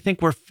 Maybe they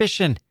think we're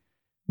fishing.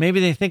 Maybe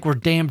they think we're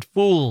damned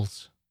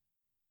fools."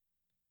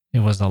 It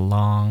was a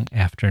long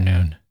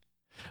afternoon.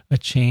 A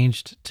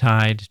changed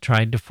tide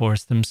tried to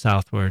force them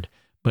southward,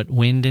 but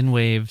wind and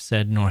wave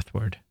said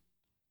northward.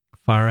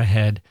 Far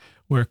ahead,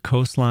 where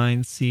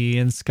coastline, sea,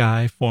 and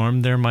sky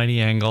formed their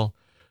mighty angle,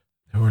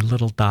 there were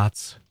little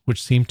dots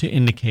which seemed to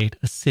indicate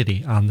a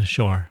city on the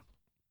shore.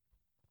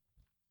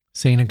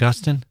 "St.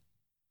 Augustine?"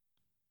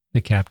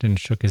 The captain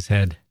shook his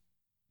head.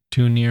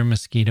 "Too near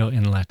Mosquito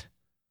Inlet."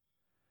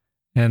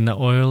 And the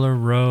oiler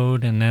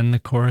rowed, and then the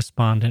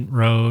correspondent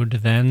rowed,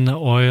 then the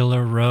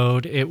oiler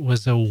rowed. It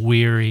was a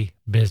weary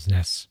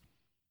business.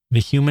 The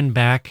human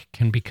back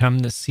can become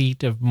the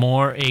seat of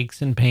more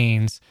aches and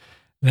pains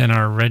than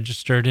are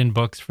registered in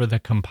books for the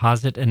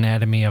composite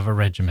anatomy of a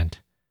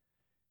regiment.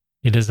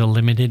 It is a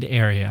limited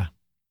area,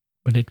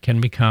 but it can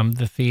become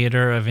the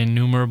theater of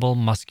innumerable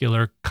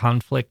muscular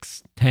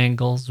conflicts,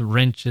 tangles,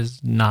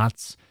 wrenches,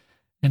 knots,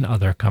 and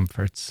other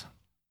comforts.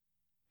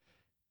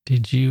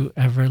 "Did you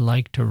ever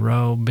like to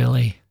row,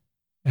 Billy?"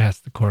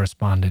 asked the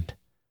correspondent.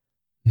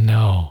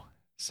 "No,"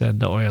 said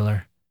the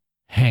oiler.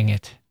 "Hang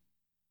it."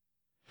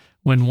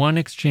 When one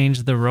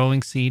exchanged the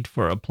rowing seat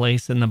for a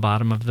place in the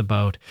bottom of the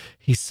boat,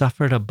 he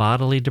suffered a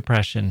bodily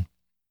depression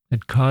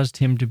that caused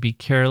him to be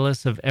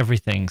careless of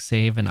everything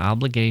save an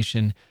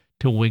obligation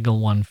to wiggle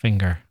one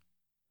finger.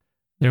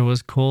 There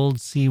was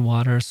cold sea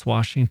water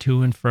swashing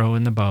to and fro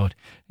in the boat,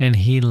 and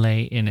he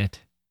lay in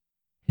it.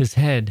 His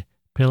head,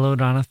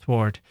 pillowed on a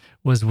thwart,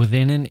 was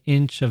within an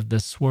inch of the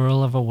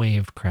swirl of a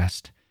wave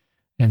crest,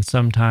 and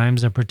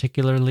sometimes a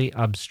particularly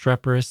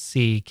obstreperous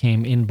sea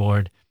came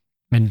inboard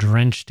and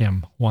drenched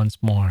him once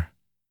more.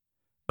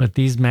 But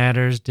these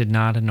matters did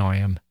not annoy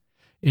him.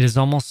 It is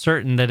almost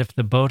certain that if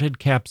the boat had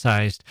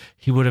capsized,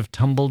 he would have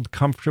tumbled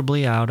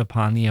comfortably out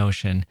upon the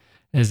ocean,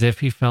 as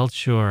if he felt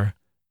sure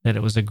that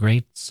it was a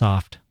great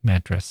soft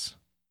mattress.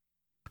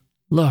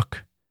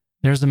 "Look,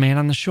 there's a man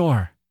on the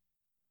shore."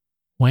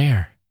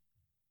 "Where?"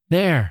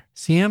 "There.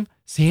 See him?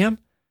 See him?"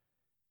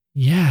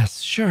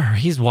 "Yes, sure,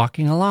 he's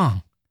walking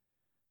along."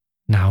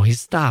 "Now he's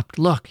stopped.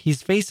 Look,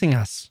 he's facing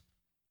us.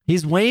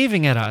 He's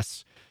waving at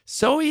us.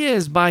 So he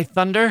is, by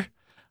thunder.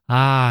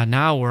 Ah,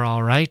 now we're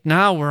all right.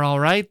 Now we're all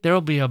right.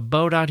 There'll be a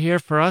boat out here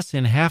for us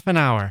in half an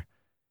hour.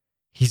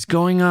 He's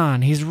going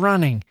on. He's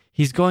running.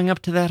 He's going up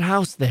to that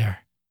house there."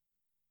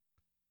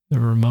 The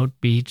remote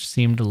beach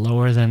seemed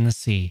lower than the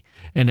sea,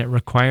 and it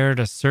required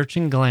a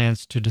searching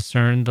glance to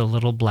discern the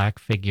little black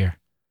figure.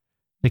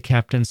 The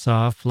captain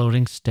saw a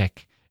floating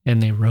stick,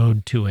 and they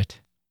rowed to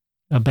it.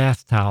 A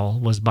bath towel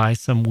was by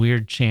some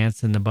weird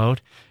chance in the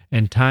boat,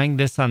 and tying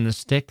this on the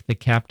stick, the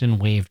captain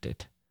waved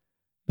it.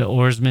 The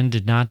oarsman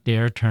did not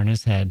dare turn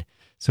his head,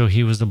 so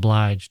he was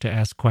obliged to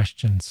ask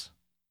questions.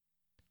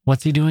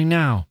 "What's he doing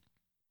now?"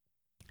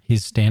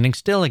 "He's standing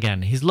still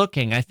again. He's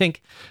looking, I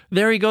think.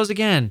 There he goes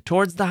again,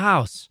 towards the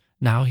house.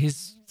 Now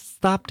he's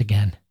stopped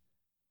again."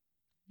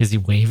 "Is he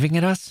waving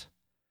at us?"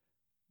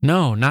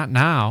 "No, not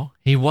now.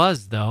 He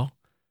was, though.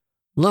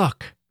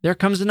 Look, there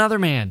comes another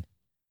man.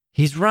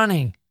 He's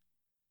running.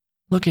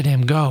 Look at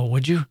him go,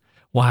 would you?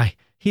 Why,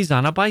 he's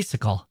on a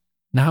bicycle.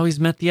 Now he's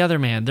met the other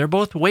man. They're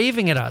both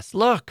waving at us.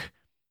 Look.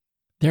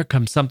 There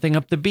comes something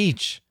up the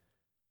beach.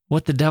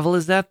 What the devil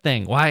is that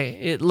thing? Why,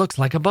 it looks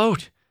like a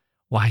boat.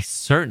 Why,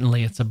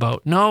 certainly it's a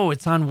boat. No,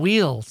 it's on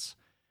wheels.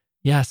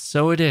 Yes,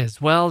 so it is.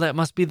 Well, that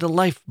must be the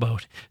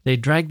lifeboat. They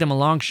dragged them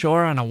along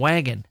shore on a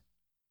wagon.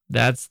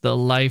 That's the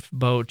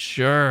lifeboat,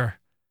 sure.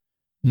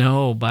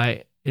 No,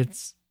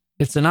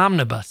 it's an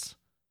omnibus.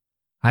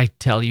 I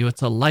tell you,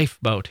 it's a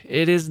lifeboat.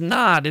 It is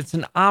not. It's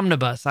an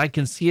omnibus. I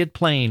can see it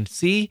plain.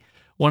 See?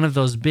 One of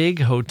those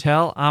big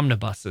hotel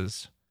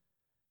omnibuses.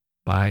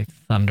 By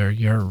thunder,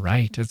 you're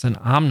right. It's an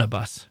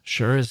omnibus,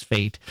 sure as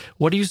fate.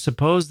 What do you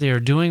suppose they are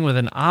doing with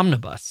an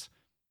omnibus?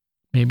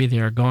 Maybe they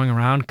are going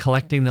around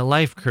collecting the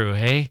life crew,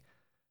 eh?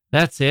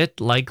 That's it,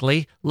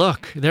 likely.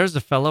 Look, there's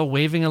a fellow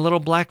waving a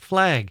little black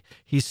flag.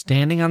 He's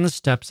standing on the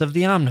steps of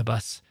the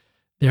omnibus.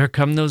 There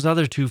come those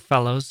other two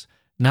fellows.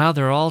 Now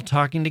they're all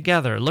talking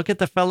together. Look at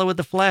the fellow with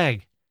the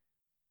flag.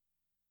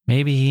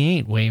 Maybe he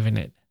ain't waving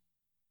it.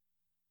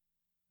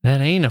 That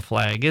ain't a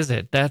flag, is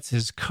it? That's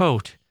his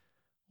coat.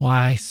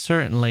 Why,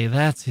 certainly,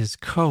 that's his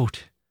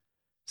coat.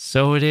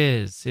 So it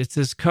is. It's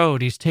his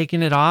coat. He's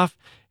taking it off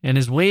and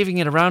is waving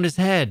it around his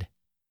head.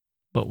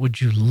 But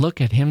would you look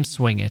at him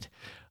swing it?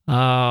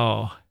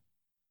 Oh,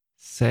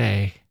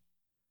 say,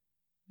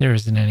 there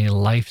isn't any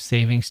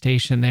life-saving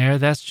station there.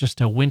 That's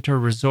just a winter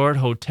resort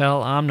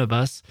hotel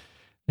omnibus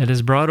that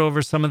has brought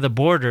over some of the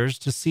boarders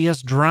to see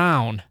us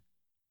drown.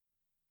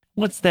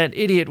 What's that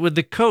idiot with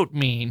the coat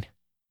mean?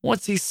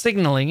 What's he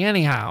signaling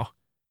anyhow?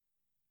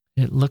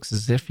 It looks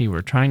as if he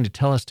were trying to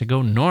tell us to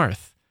go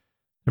north.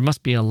 There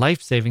must be a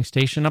life-saving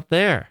station up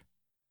there.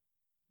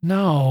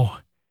 No,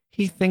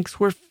 he thinks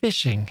we're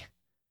fishing.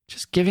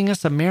 Just giving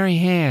us a merry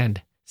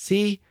hand.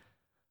 See?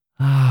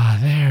 Ah,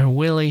 there,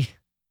 Willie.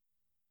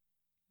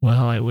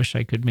 Well, I wish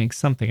I could make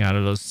something out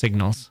of those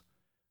signals.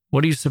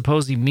 What do you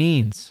suppose he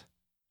means?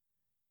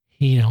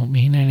 He don't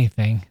mean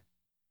anything.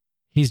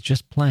 He's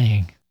just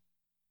playing.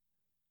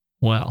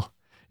 Well,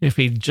 if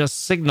he'd just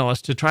signal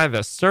us to try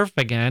the surf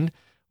again,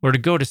 or to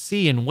go to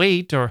sea and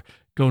wait, or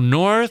go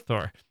north,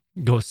 or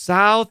go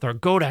south, or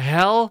go to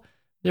hell,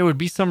 there would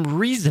be some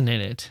reason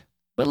in it.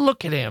 But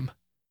look at him.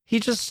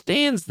 He just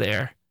stands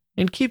there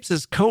and keeps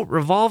his coat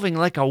revolving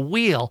like a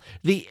wheel.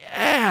 The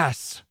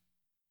ass!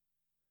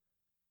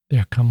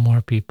 There come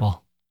more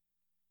people.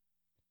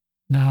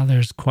 Now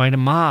there's quite a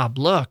mob.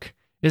 Look,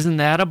 isn't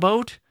that a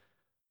boat?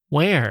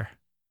 Where?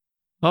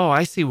 Oh,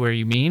 I see where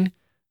you mean.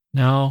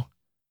 No,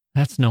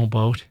 that's no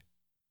boat.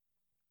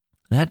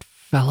 That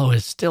fellow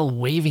is still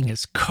waving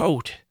his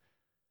coat.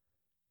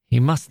 He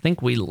must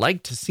think we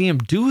like to see him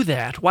do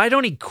that. Why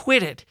don't he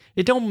quit it?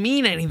 It don't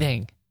mean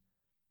anything.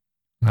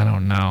 I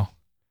don't know.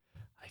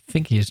 I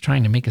think he is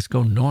trying to make us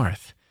go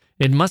north.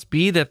 It must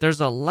be that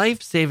there's a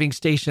life-saving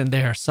station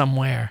there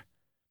somewhere.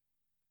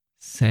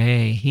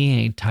 Say, he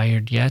ain't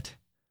tired yet.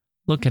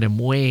 Look at him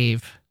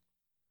wave.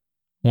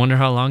 Wonder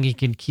how long he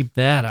can keep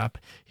that up.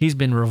 He's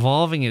been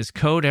revolving his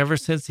coat ever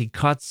since he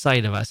caught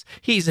sight of us.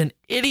 He's an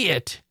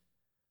idiot.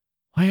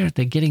 Why aren't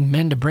they getting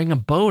men to bring a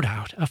boat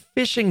out? A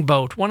fishing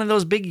boat. One of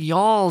those big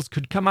yawls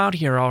could come out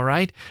here, all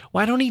right.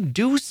 Why don't he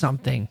do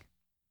something?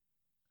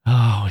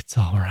 Oh, it's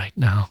all right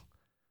now.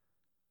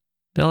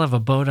 They'll have a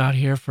boat out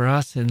here for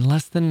us in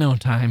less than no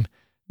time,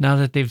 now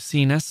that they've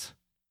seen us.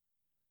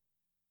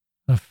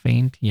 A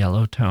faint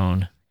yellow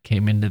tone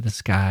came into the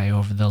sky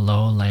over the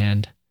low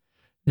land.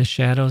 The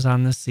shadows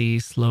on the sea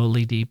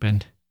slowly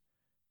deepened.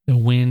 The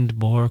wind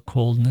bore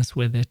coldness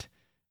with it,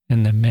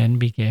 and the men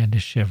began to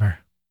shiver.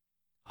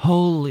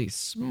 Holy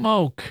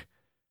smoke,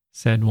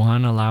 said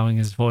one, allowing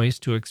his voice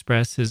to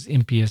express his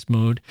impious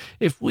mood.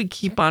 If we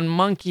keep on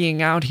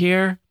monkeying out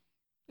here,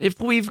 if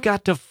we've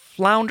got to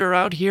flounder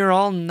out here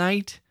all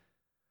night.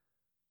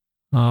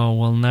 Oh,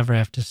 we'll never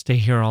have to stay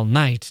here all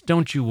night.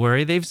 Don't you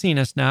worry, they've seen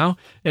us now,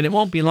 and it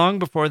won't be long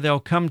before they'll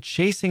come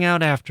chasing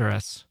out after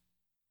us.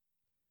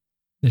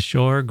 The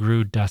shore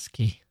grew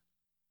dusky.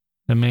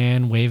 The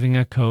man waving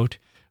a coat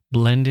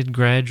blended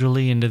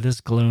gradually into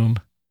this gloom,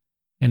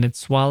 and it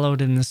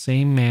swallowed in the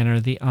same manner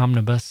the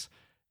omnibus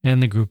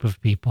and the group of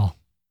people.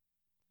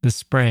 The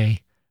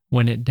spray,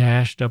 when it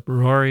dashed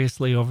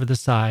uproariously over the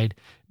side,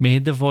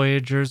 made the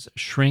voyagers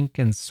shrink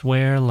and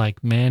swear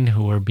like men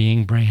who were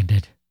being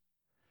branded.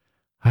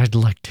 I'd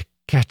like to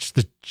catch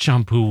the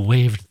chump who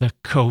waved the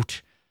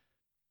coat.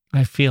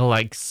 I feel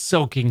like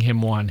soaking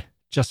him one,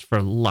 just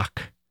for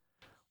luck.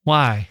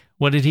 Why?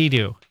 What did he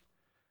do?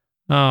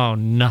 Oh,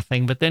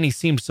 nothing, but then he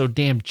seemed so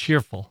damn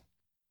cheerful.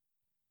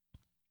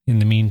 In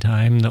the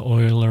meantime, the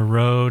oiler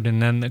rowed,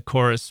 and then the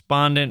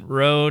correspondent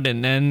rowed,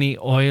 and then the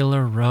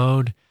oiler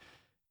rowed.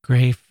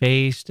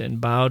 Gray-faced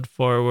and bowed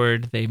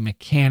forward, they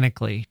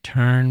mechanically,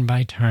 turn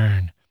by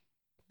turn,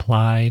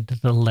 plied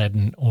the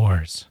leaden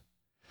oars.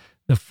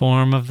 The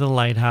form of the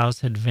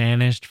lighthouse had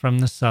vanished from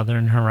the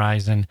southern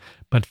horizon,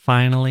 but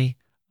finally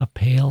a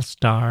pale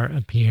star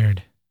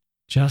appeared,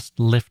 just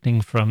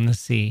lifting from the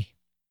sea.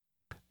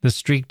 The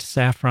streaked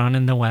saffron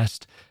in the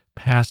west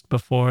passed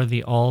before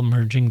the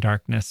all-merging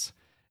darkness,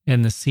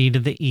 and the sea to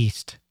the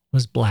east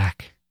was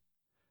black.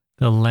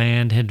 The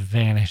land had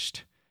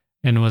vanished,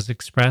 and was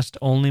expressed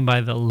only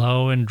by the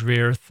low and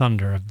drear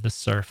thunder of the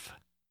surf.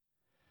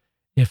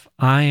 If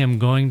I am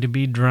going to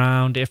be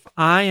drowned, if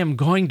I am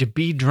going to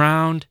be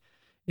drowned,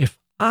 if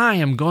I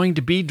am going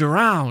to be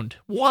drowned,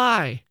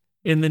 why,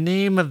 in the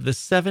name of the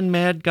 7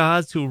 mad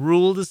gods who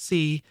rule the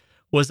sea,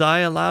 was I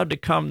allowed to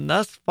come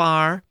thus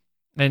far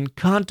and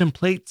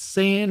contemplate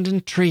sand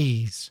and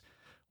trees?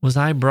 Was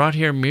I brought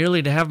here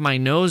merely to have my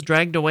nose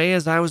dragged away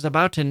as I was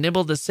about to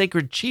nibble the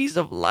sacred cheese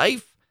of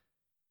life?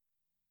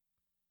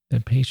 The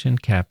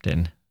patient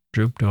captain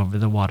drooped over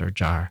the water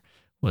jar,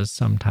 was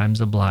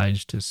sometimes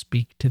obliged to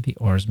speak to the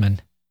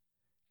oarsman.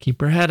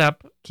 "Keep her head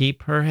up,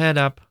 keep her head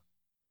up.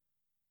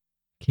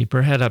 Keep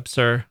her head up,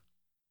 sir."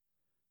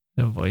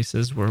 The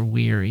voices were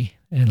weary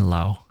and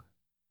low.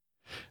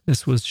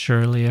 This was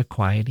surely a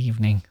quiet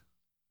evening.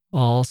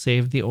 All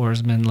save the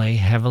oarsman lay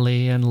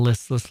heavily and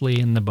listlessly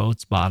in the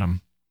boat's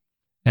bottom.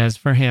 As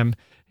for him,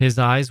 his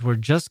eyes were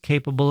just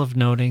capable of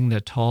noting the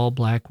tall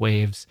black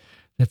waves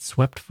that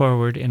swept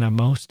forward in a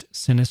most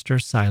sinister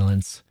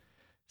silence,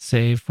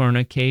 save for an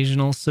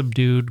occasional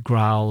subdued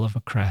growl of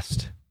a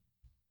crest.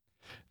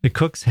 The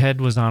cook's head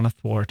was on a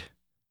thwart,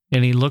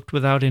 and he looked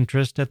without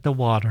interest at the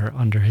water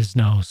under his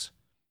nose.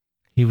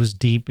 He was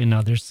deep in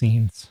other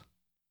scenes.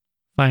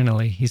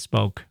 Finally, he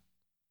spoke.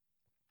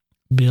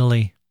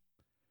 "Billy,"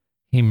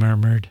 he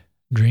murmured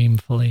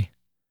dreamfully,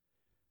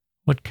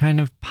 "what kind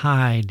of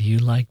pie do you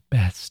like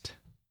best?"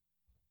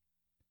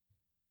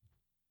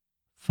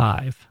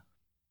 5.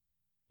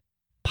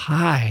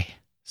 "Pie,"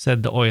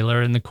 said the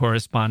oiler and the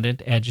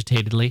correspondent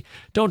agitatedly.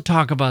 "Don't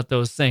talk about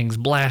those things,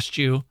 blast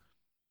you."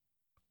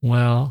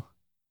 "Well,"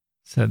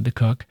 said the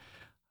cook,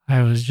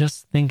 "I was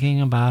just thinking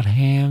about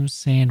ham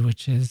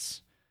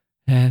sandwiches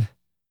and—"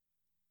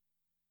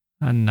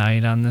 A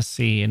night on the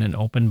sea in an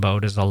open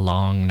boat is a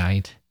long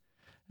night.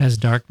 As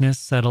darkness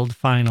settled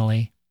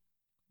finally,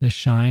 the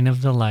shine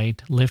of the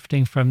light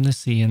lifting from the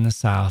sea in the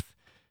south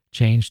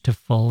changed to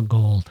full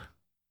gold.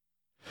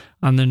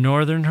 On the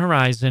northern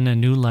horizon a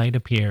new light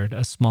appeared,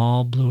 a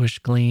small bluish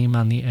gleam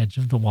on the edge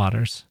of the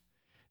waters.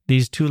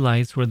 These two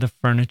lights were the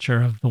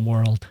furniture of the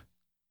world.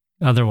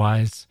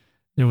 Otherwise,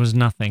 there was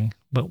nothing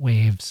but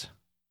waves.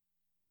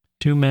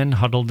 Two men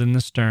huddled in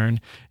the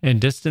stern,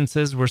 and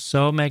distances were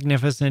so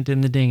magnificent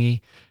in the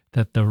dinghy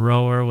that the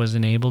rower was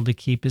enabled to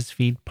keep his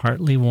feet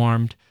partly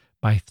warmed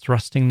by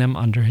thrusting them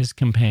under his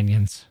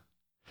companions.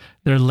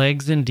 Their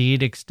legs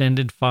indeed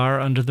extended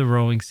far under the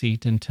rowing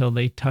seat until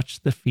they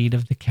touched the feet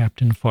of the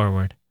captain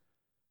forward.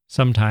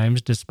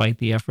 Sometimes, despite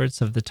the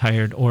efforts of the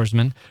tired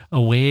oarsman, a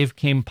wave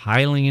came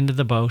piling into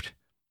the boat,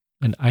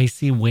 an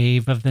icy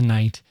wave of the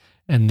night,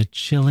 and the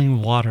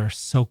chilling water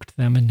soaked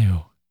them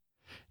anew.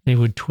 They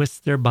would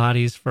twist their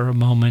bodies for a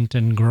moment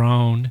and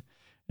groan,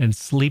 and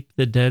sleep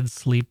the dead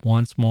sleep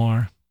once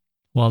more,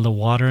 while the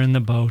water in the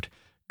boat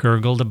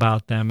gurgled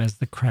about them as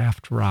the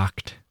craft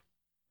rocked.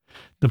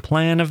 The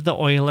plan of the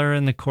oiler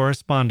and the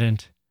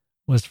correspondent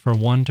was for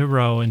one to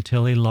row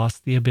until he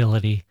lost the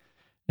ability,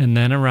 and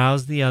then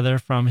arouse the other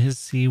from his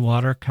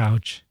sea-water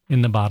couch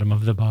in the bottom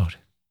of the boat.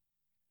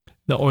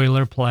 The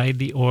oiler plied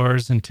the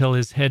oars until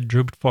his head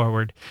drooped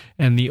forward,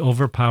 and the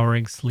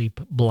overpowering sleep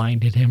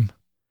blinded him,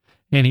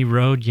 and he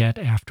rowed yet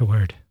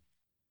afterward.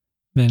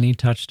 Then he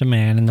touched a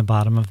man in the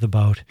bottom of the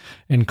boat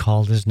and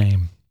called his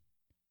name.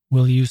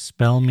 "Will you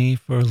spell me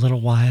for a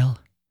little while?"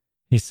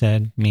 he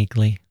said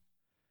meekly.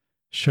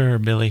 "Sure,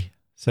 Billy,"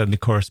 said the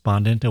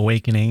correspondent,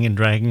 awakening and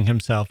dragging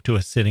himself to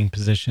a sitting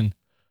position.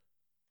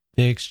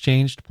 They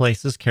exchanged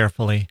places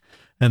carefully,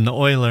 and the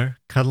oiler,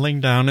 cuddling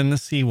down in the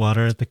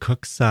sea-water at the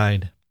cook's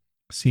side,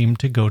 seemed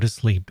to go to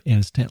sleep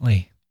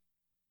instantly.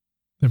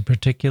 The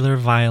particular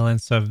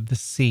violence of the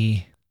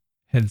sea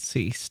had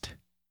ceased.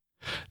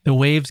 The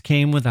waves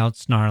came without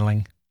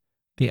snarling.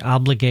 The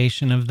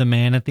obligation of the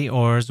man at the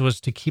oars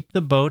was to keep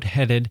the boat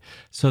headed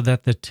so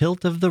that the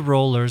tilt of the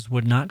rollers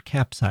would not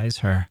capsize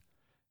her,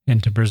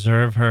 and to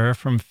preserve her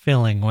from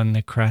filling when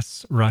the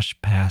crests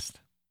rushed past.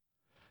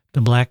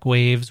 The black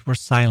waves were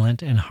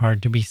silent and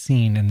hard to be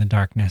seen in the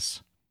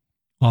darkness.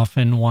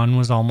 Often one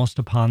was almost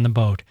upon the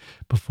boat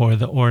before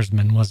the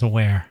oarsman was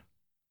aware.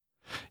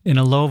 In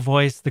a low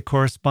voice, the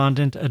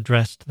correspondent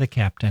addressed the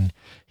captain.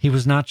 He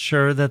was not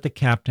sure that the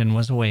captain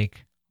was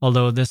awake,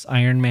 although this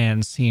iron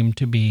man seemed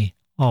to be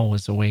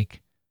always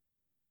awake.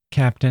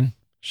 "Captain,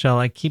 shall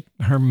I keep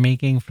her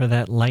making for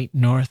that light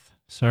north,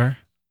 sir?"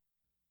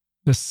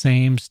 The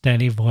same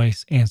steady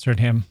voice answered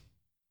him.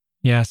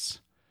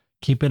 "Yes,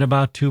 keep it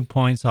about 2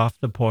 points off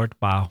the port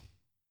bow."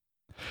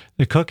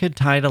 The cook had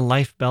tied a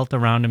life belt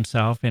around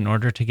himself in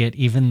order to get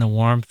even the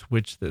warmth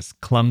which this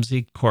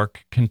clumsy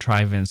cork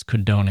contrivance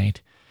could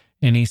donate,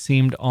 and he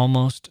seemed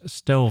almost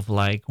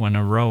stove-like when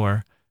a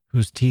rower,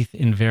 whose teeth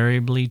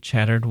invariably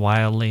chattered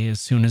wildly as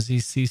soon as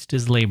he ceased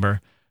his labor,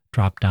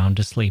 dropped down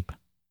to sleep.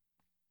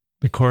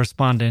 The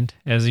correspondent,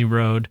 as he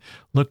rowed,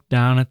 looked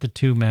down at the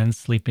two men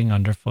sleeping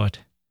underfoot.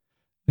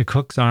 The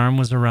cook's arm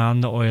was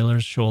around the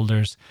oiler's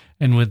shoulders,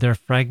 and with their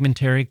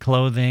fragmentary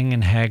clothing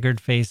and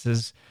haggard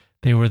faces,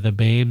 they were the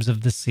babes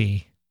of the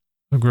sea,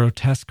 a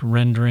grotesque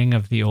rendering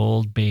of the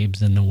old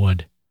babes in the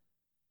wood.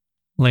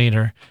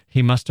 Later,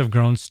 he must have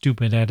grown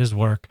stupid at his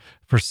work,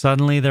 for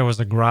suddenly there was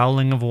a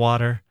growling of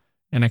water,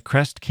 and a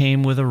crest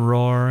came with a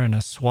roar and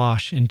a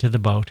swash into the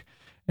boat,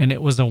 and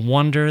it was a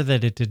wonder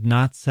that it did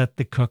not set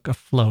the cook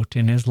afloat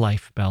in his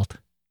life belt.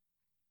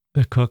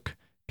 The cook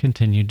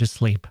continued to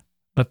sleep,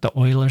 but the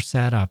oiler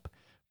sat up,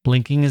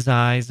 blinking his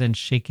eyes and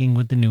shaking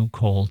with the new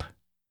cold.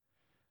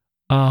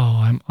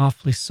 "Oh, I'm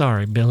awfully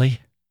sorry,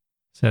 Billy,"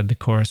 said the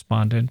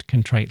correspondent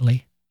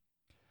contritely.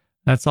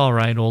 "That's all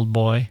right, old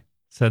boy,"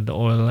 said the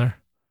oiler,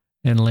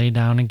 and lay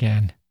down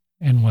again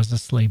and was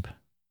asleep.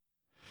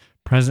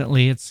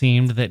 Presently it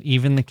seemed that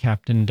even the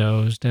captain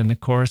dozed, and the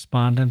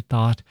correspondent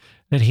thought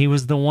that he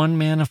was the one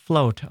man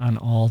afloat on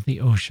all the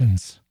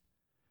oceans.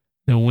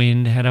 The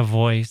wind had a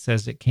voice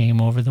as it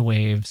came over the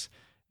waves,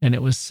 and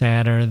it was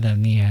sadder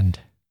than the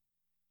end.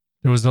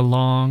 There was a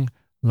long,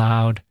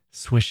 loud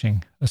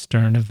swishing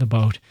astern of the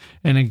boat,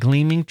 and a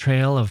gleaming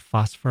trail of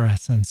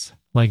phosphorescence,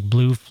 like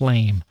blue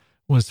flame,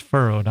 was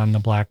furrowed on the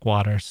black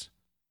waters.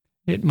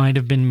 It might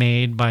have been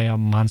made by a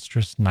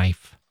monstrous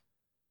knife.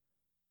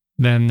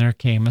 Then there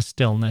came a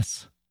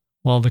stillness,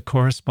 while the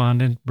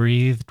correspondent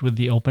breathed with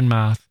the open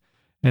mouth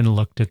and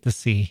looked at the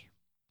sea.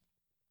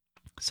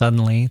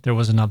 Suddenly there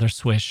was another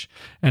swish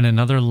and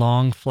another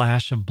long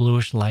flash of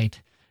bluish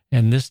light,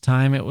 and this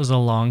time it was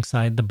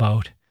alongside the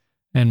boat,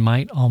 and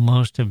might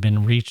almost have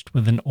been reached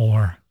with an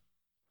oar.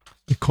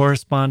 The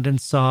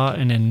correspondent saw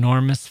an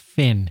enormous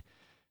fin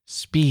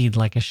speed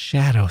like a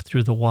shadow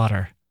through the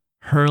water,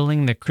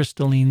 hurling the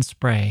crystalline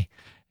spray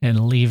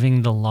and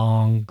leaving the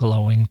long,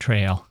 glowing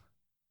trail.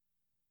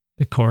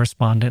 The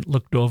correspondent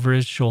looked over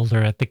his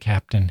shoulder at the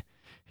captain.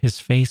 His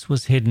face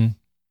was hidden,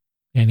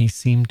 and he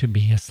seemed to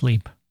be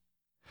asleep.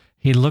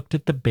 He looked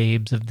at the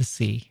babes of the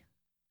sea.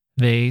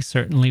 They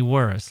certainly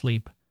were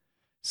asleep.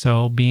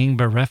 So, being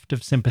bereft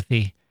of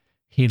sympathy,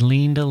 he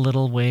leaned a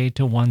little way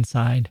to one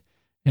side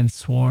and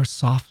swore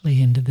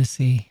softly into the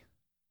sea.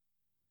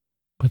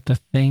 But the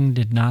thing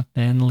did not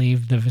then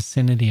leave the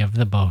vicinity of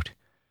the boat.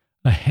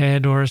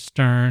 Ahead or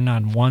astern,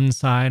 on one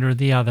side or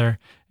the other,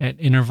 at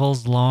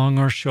intervals long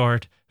or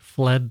short,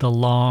 fled the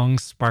long,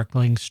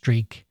 sparkling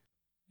streak,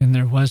 and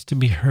there was to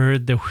be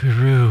heard the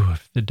whirroo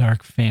of the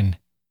dark fin.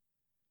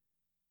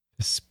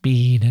 The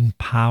speed and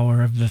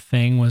power of the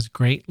thing was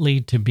greatly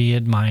to be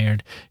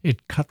admired.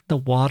 It cut the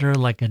water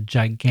like a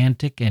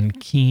gigantic and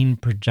keen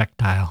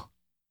projectile.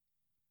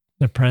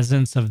 The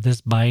presence of this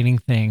biting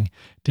thing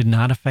did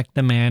not affect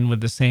the man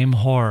with the same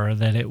horror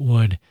that it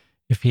would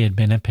if he had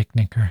been a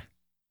picnicker.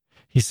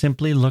 He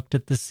simply looked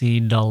at the sea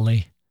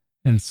dully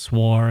and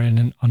swore in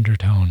an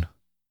undertone.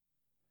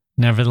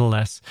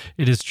 Nevertheless,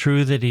 it is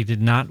true that he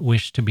did not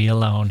wish to be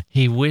alone.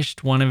 He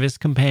wished one of his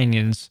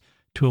companions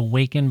to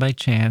awaken by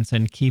chance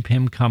and keep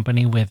him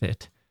company with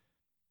it.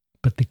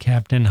 But the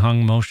captain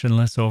hung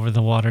motionless over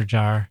the water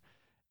jar,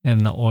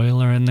 and the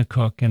oiler and the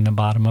cook in the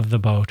bottom of the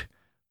boat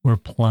were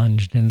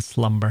plunged in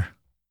slumber.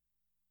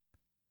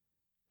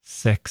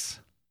 6.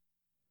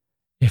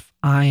 If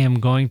I am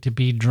going to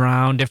be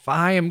drowned,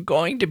 why in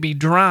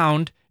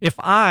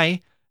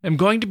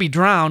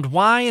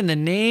the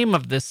name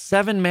of the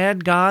 7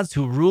 mad gods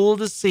who rule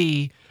the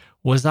sea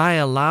was I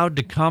allowed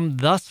to come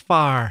thus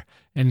far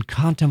and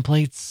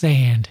contemplate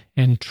sand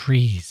and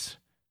trees?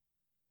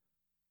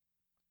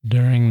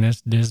 During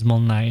this dismal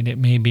night, it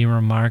may be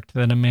remarked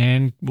that a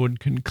man would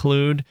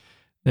conclude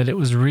that it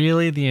was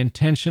really the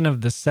intention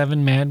of the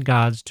 7 mad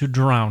gods to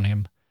drown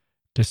him,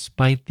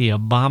 despite the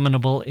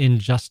abominable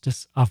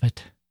injustice of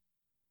it.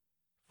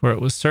 For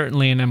it was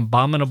certainly an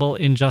abominable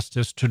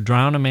injustice to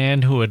drown a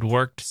man who had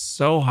worked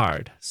so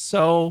hard.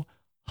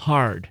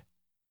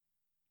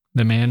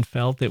 The man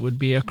felt it would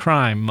be a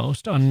crime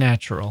most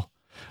unnatural.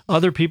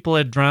 Other people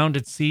had drowned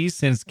at sea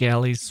since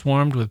galleys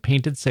swarmed with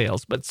painted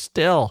sails, but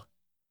still,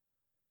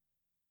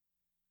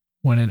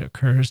 when it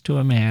occurs to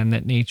a man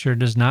that nature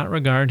does not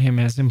regard him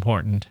as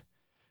important,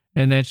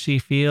 and that she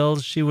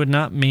feels she would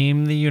not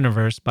maim the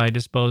universe by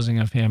disposing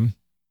of him,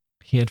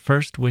 he at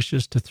first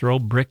wishes to throw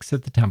bricks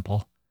at the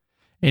temple,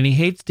 and he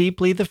hates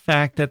deeply the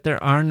fact that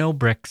there are no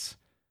bricks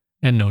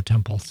and no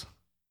temples.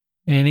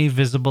 Any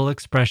visible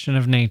expression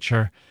of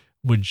nature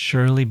would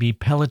surely be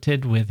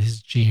pelleted with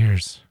his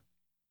jeers.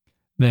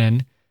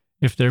 Then,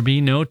 if there be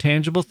no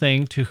tangible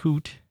thing to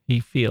hoot, he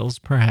feels,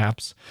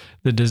 perhaps,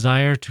 the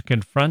desire to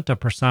confront a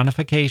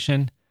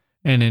personification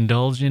and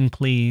indulge in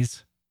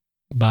pleas,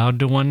 bowed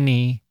to one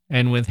knee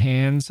and with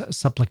hands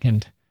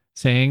supplicant,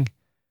 saying,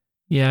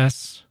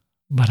 "Yes,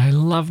 but I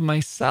love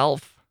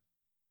myself."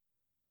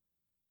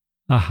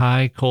 A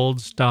high,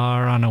 cold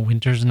star on a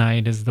winter's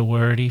night is the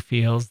word he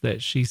feels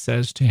that she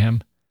says to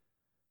him.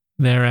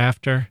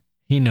 Thereafter,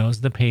 he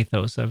knows the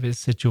pathos of his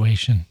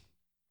situation.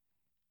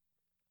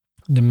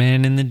 The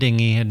men in the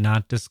dinghy had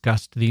not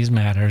discussed these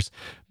matters,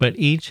 but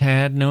each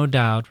had, no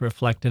doubt,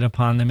 reflected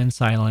upon them in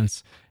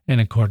silence and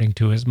according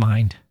to his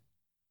mind.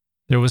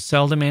 There was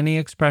seldom any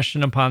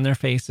expression upon their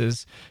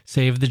faces,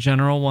 save the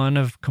general one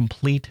of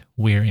complete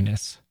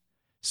weariness.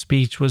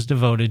 Speech was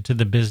devoted to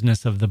the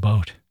business of the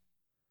boat.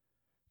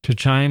 To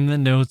chime the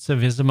notes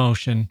of his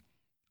emotion,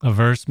 a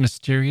verse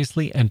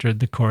mysteriously entered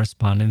the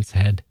correspondent's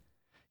head.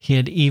 He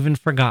had even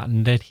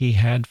forgotten that he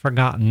had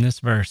forgotten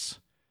this verse,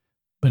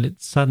 but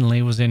it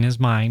suddenly was in his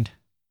mind.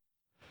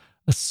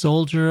 A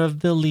soldier of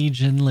the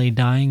Legion lay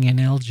dying in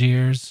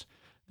Algiers.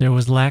 There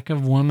was lack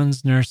of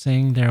woman's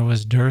nursing, there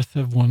was dearth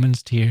of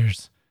woman's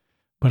tears.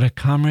 But a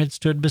comrade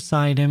stood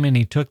beside him, and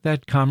he took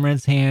that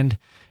comrade's hand,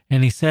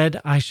 and he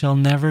said, "I shall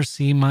never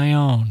see my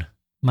own,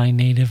 my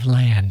native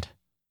land."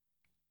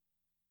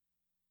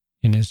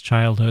 In his his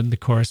childhood, the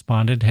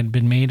correspondent had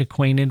been made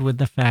acquainted with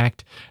the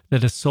fact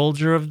that a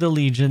soldier of the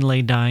Legion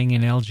lay dying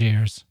in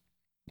Algiers,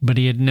 but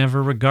he had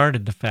never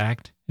regarded the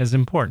fact as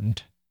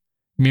important.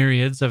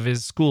 Myriads of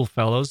his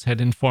schoolfellows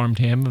had informed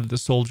him of the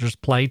soldier's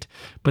plight,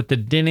 but the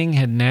dinning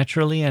had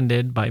naturally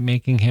ended by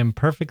making him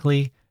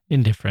perfectly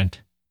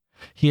indifferent.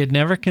 He had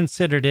never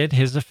considered it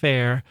his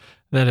affair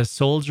that a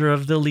soldier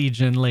of the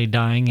Legion lay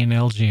dying in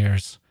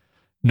Algiers,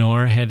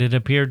 nor had it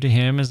appeared to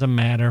him as a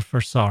matter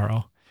for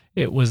sorrow.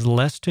 It was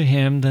less to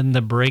him than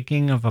the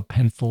breaking of a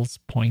pencil's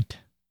point.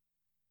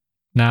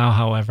 Now,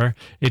 however,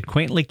 it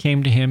quaintly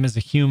came to him as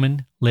a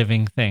human,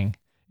 living thing.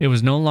 It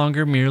was no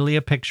longer merely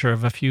a picture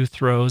of a few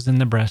throws in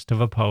the breast of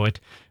a poet,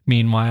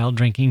 meanwhile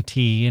drinking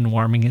tea and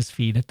warming his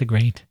feet at the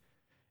grate.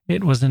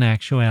 It was an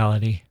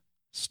actuality,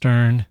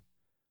 stern,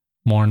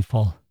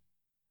 mournful,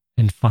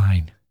 and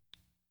fine.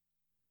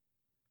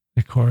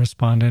 The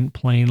correspondent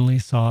plainly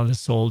saw the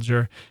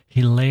soldier.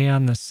 He lay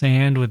on the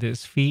sand with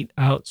his feet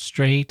out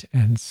straight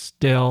and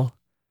still,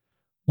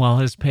 while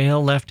his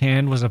pale left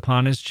hand was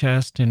upon his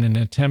chest in an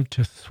attempt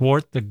to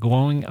thwart the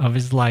going of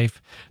his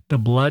life. The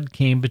blood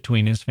came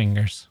between his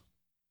fingers.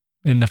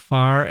 In the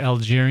far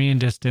Algerian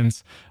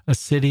distance, a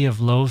city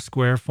of low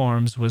square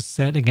forms was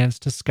set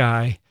against a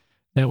sky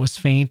that was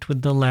faint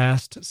with the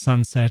last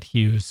sunset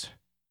hues.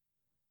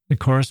 The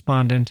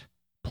correspondent,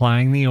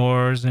 plying the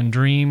oars and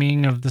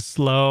dreaming of the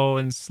slow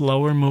and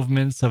slower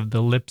movements of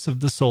the lips of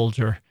the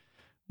soldier,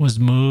 was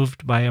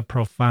moved by a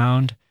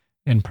profound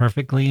and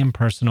perfectly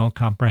impersonal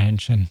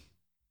comprehension.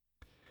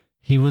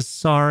 He was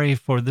sorry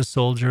for the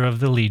soldier of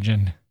the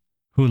Legion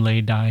who lay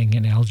dying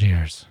in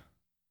Algiers.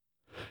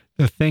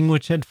 The thing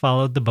which had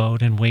followed the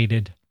boat and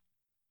waited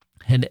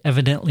had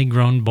evidently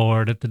grown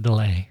bored at the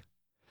delay.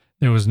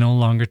 There was no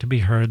longer to be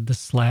heard the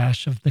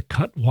slash of the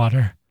cut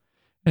water,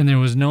 and there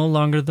was no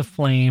longer the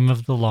flame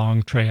of the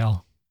long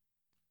trail.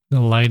 The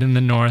light in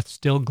the north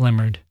still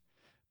glimmered,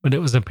 but it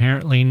was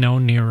apparently no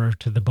nearer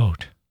to the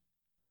boat.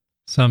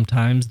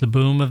 Sometimes the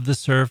boom of the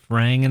surf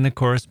rang in the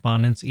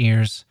correspondent's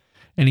ears,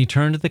 and he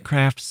turned the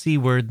craft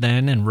seaward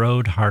then and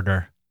rowed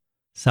harder.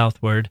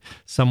 Southward,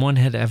 someone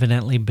had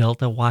evidently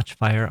built a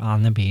watchfire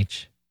on the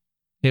beach.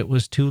 It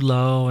was too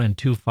low and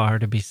too far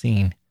to be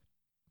seen,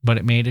 but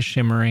it made a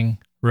shimmering,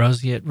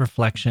 roseate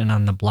reflection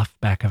on the bluff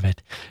back of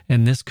it,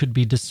 and this could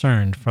be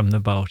discerned from the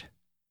boat.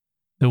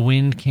 The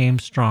wind came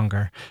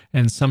stronger,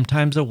 and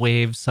sometimes a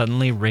wave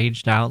suddenly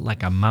raged out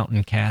like a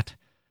mountain cat,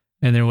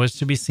 and there was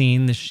to be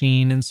seen the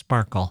sheen and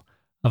sparkle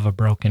of a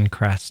broken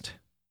crest.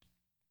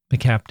 The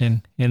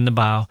captain, in the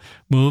bow,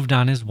 moved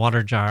on his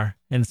water jar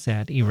and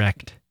sat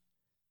erect.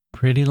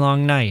 "Pretty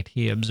long night,"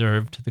 he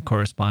observed to the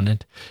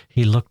correspondent.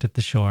 He looked at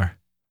the shore.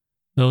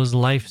 "Those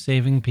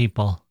life-saving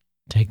people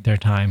take their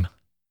time."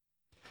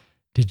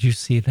 "Did you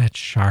see that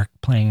shark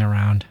playing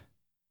around?"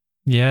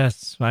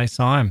 "Yes, I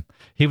saw him.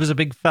 He was a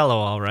big fellow,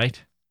 all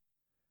right."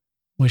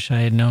 "Wish I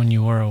had known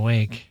you were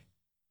awake."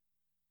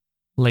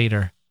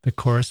 Later, the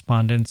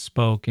correspondent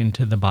spoke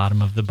into the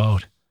bottom of the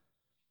boat.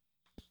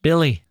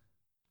 "Billy."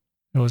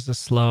 There was a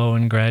slow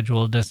and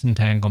gradual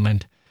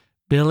disentanglement.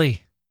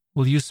 "Billy,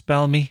 will you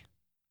spell me?"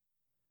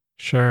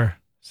 "Sure,"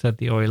 said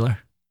the oiler.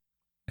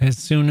 As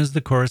soon as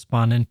the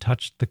correspondent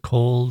touched the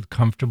cold,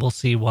 comfortable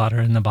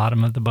seawater in the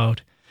bottom of the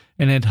boat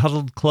and had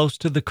huddled close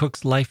to the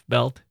cook's life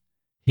belt,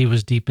 he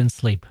was deep in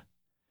sleep,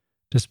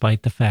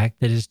 despite the fact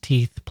that his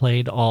teeth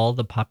played all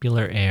the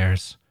popular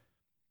airs.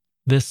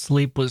 This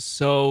sleep was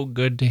so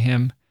good to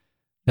him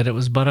that it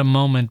was but a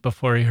moment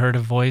before he heard a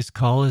voice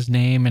call his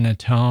name in a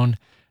tone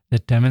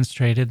that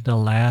demonstrated the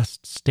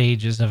last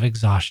stages of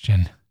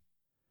exhaustion.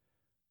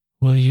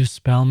 "Will you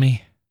spell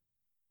me?"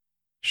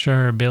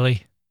 "Sure,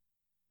 Billy."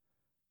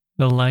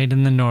 The light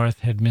in the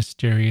north had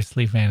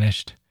mysteriously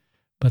vanished,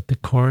 but the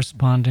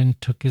correspondent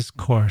took his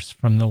course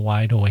from the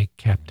wide-awake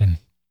captain.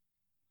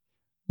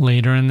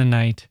 Later in the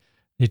night,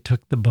 they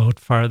took the boat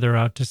farther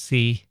out to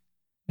sea,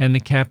 and the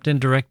captain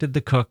directed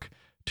the cook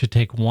to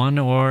take one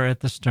oar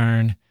at the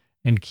stern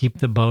and keep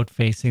the boat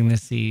facing the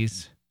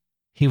seas.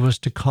 He was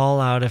to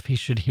call out if he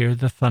should hear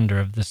the thunder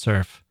of the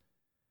surf.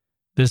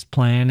 This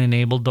plan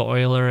enabled the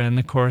oiler and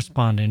the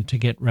correspondent to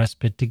get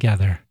respite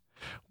together.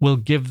 "We'll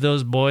give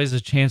those boys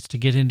a chance to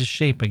get into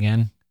shape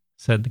again,"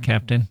 said the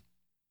captain.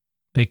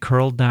 They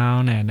curled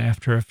down and,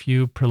 after a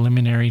few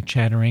preliminary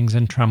chatterings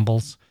and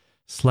trembles,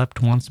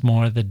 slept once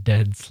more the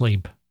dead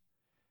sleep.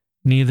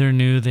 Neither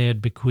knew they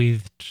had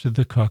bequeathed to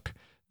the cook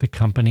the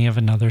company of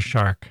another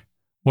shark,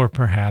 or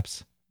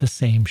perhaps the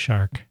same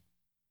shark.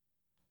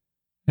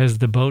 As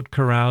the boat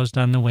caroused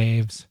on the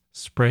waves,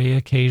 spray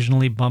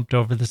occasionally bumped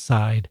over the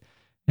side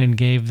and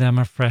gave them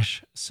a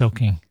fresh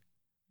soaking,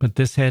 but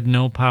this had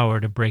no power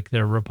to break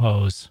their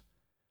repose.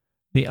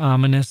 The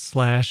ominous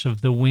slash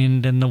of the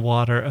wind and the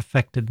water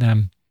affected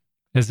them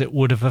as it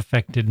would have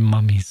affected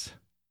mummies.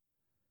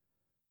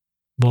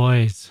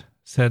 "Boys,"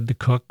 said the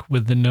cook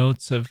with the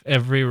notes of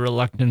every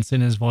reluctance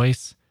in his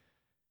voice,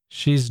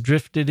 "she's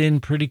drifted in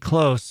pretty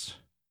close.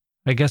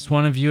 I guess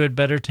one of you had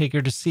better take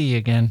her to sea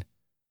again."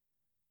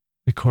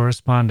 The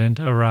correspondent,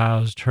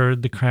 aroused,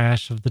 heard the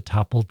crash of the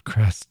toppled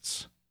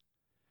crests.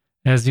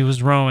 As he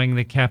was rowing,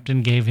 the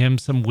captain gave him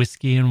some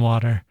whiskey and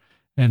water,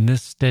 and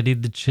this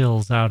steadied the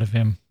chills out of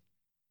him.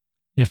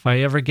 If I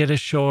ever get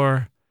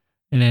ashore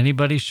and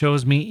anybody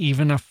shows me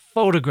even a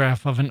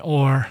photograph of an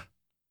oar.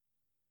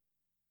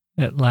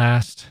 At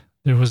last,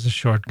 there was a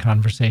short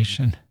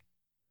conversation.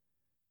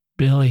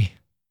 Billy,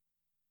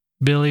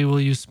 will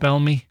you spell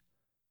me?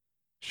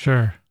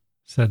 Sure,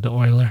 said the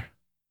oiler.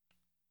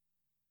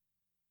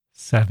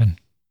 7.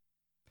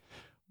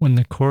 When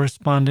the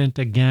correspondent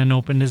again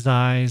opened his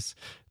eyes,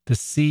 the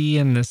sea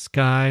and the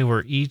sky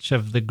were each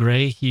of the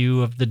gray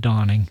hue of the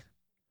dawning.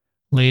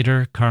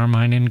 Later,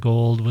 carmine and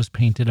gold was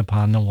painted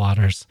upon the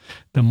waters.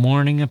 The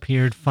morning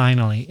appeared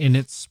finally in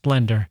its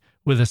splendor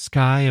with a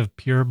sky of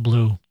pure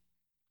blue,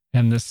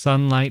 and the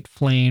sunlight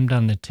flamed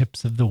on the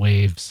tips of the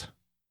waves.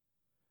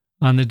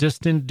 On the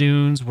distant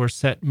dunes were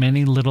set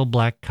many little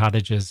black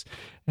cottages,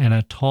 and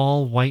a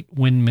tall white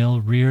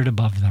windmill reared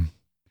above them.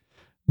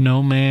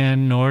 No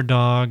man, nor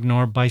dog,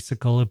 nor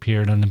bicycle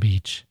appeared on the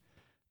beach.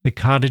 The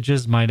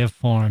cottages might have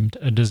formed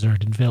a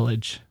deserted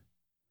village.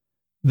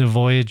 The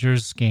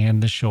voyagers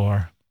scanned the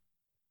shore.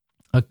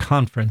 A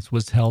conference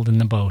was held in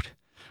the boat.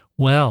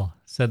 Well,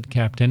 said the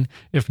captain,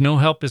 if no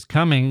help is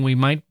coming, we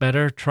might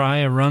better try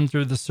a run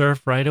through the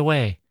surf right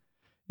away.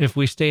 If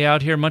we stay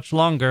out here much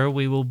longer,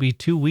 we will be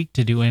too weak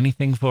to do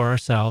anything for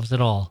ourselves at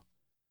all.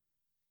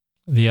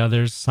 The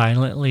others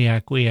silently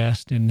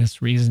acquiesced in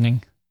this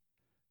reasoning.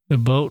 The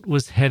boat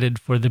was headed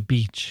for the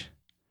beach.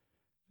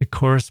 The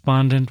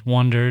correspondent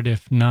wondered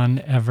if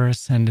none ever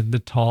ascended the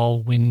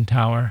tall wind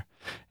tower,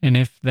 and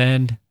if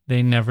then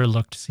they never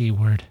looked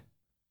seaward.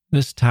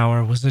 This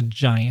tower was a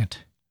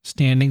giant,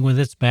 standing with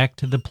its back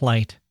to the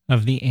plight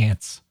of the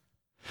ants.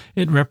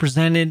 It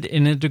represented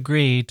in a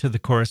degree to the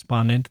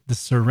correspondent the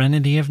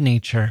serenity of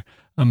nature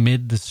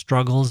amid the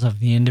struggles of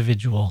the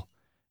individual,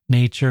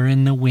 nature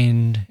in the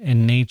wind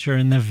and nature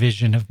in the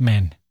vision of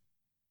men.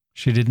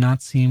 She did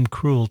not seem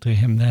cruel to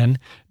him then,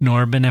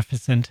 nor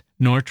beneficent,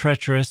 nor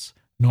treacherous,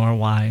 nor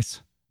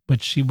wise,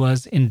 but she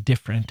was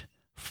indifferent,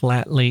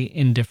 flatly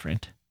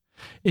indifferent.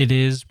 It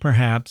is,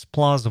 perhaps,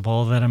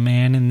 plausible that a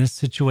man in this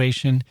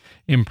situation,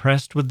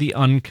 impressed with the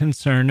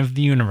unconcern of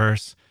the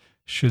universe,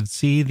 should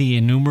see the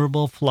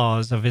innumerable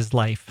flaws of his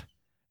life,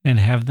 and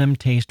have them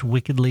taste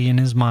wickedly in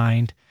his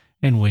mind,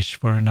 and wish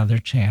for another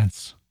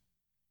chance.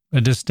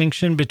 A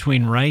distinction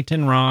between right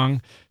and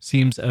wrong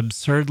seems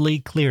absurdly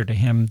clear to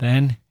him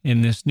then,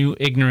 in this new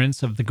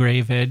ignorance of the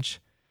grave edge,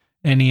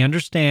 and he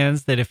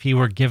understands that if he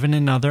were given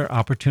another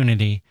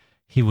opportunity,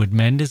 he would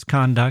mend his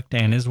conduct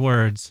and his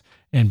words,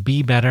 and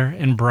be better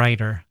and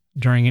brighter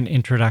during an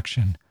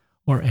introduction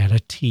or at a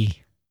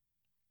tea.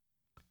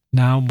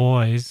 Now,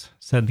 boys,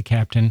 said the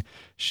captain,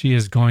 she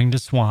is going to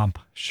swamp,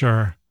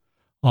 sure.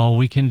 All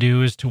we can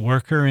do is to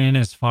work her in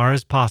as far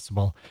as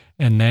possible,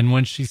 and then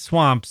when she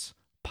swamps,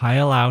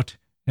 pile out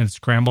and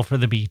scramble for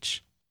the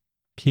beach.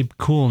 Keep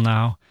cool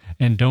now,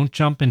 and don't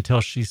jump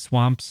until she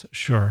swamps,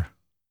 sure.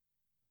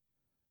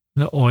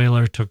 The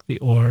oiler took the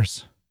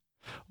oars.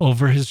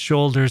 Over his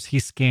shoulders he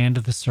scanned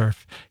the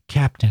surf.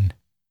 Captain,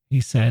 he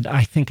said,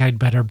 I think I'd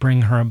better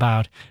bring her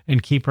about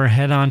and keep her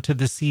head on to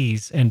the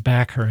seas and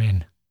back her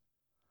in.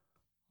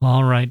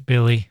 All right,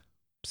 Billy,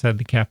 said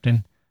the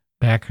captain,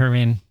 back her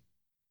in.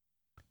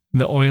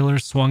 The oiler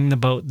swung the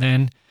boat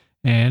then,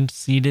 and,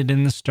 seated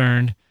in the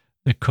stern,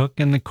 the cook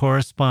and the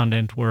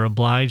correspondent were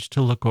obliged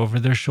to look over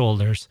their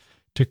shoulders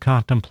to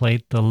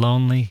contemplate the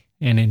lonely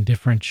and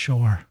indifferent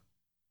shore.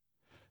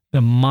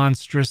 The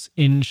monstrous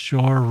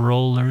inshore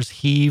rollers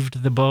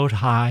heaved the boat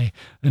high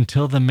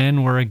until the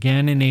men were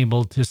again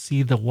enabled to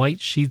see the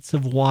white sheets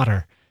of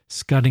water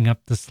scudding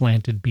up the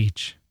slanted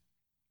beach.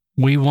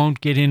 We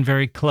won't get in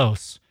very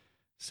close,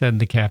 said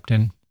the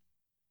captain.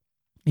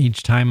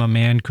 Each time a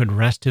man could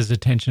wrest his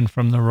attention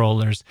from the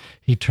rollers,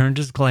 he turned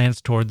his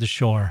glance toward the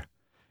shore,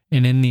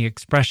 and in the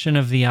expression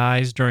of the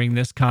eyes during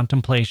this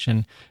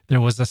contemplation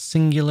there was a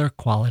singular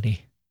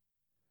quality.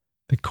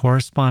 The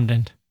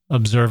correspondent,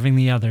 observing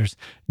the others,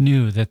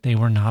 knew that they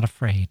were not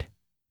afraid,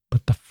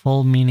 but the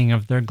full meaning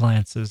of their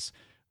glances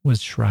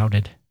was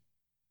shrouded.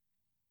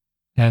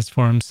 As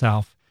for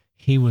himself,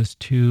 he was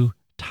too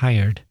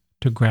tired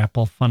to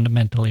grapple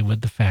fundamentally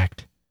with the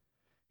fact.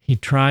 He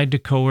tried to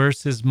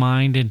coerce his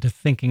mind into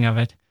thinking of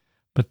it,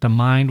 but the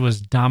mind was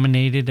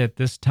dominated at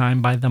this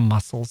time by the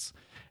muscles,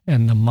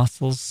 and the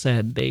muscles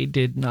said they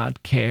did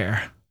not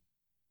care.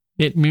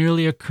 It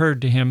merely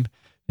occurred to him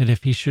that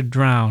if he should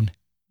drown,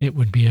 it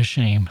would be a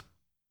shame.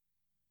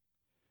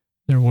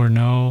 There were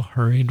no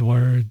hurried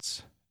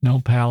words, no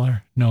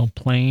pallor, no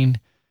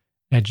plain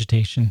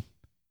agitation.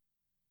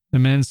 The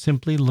men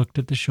simply looked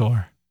at the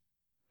shore.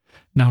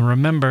 Now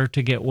remember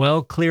to get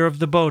well clear of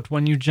the boat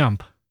when you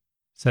jump,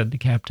 said the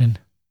captain.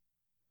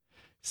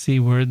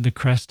 Seaward, the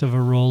crest of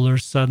a roller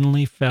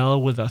suddenly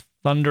fell with a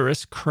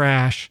thunderous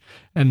crash,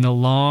 and the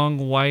long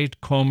white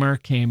comber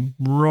came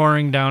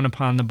roaring down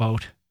upon the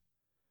boat.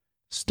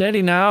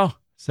 Steady now,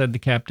 said the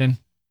captain.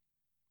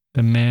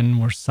 The men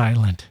were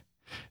silent.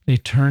 They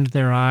turned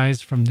their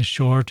eyes from the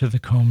shore to the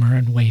comber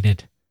and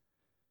waited.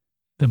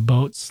 The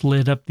boat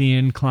slid up the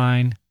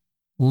incline,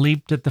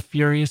 leaped at the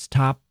furious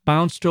top,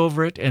 bounced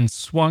over it, and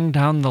swung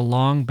down the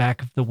long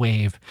back of the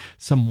wave.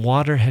 Some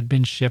water had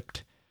been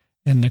shipped,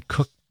 and the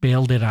cook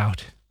bailed it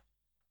out.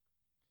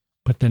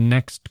 But the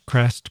next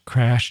crest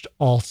crashed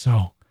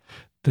also.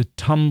 The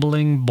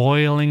tumbling,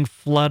 boiling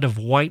flood of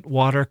white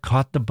water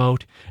caught the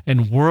boat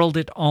and whirled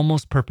it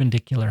almost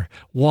perpendicular.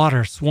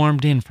 Water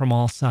swarmed in from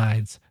all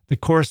sides. The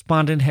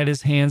correspondent had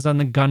his hands on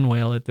the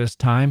gunwale at this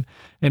time,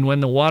 and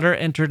when the water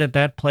entered at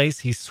that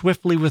place, he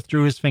swiftly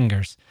withdrew his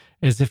fingers,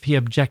 as if he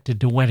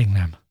objected to wetting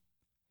them.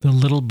 The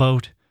little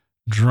boat,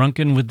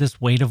 drunken with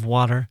this weight of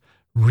water,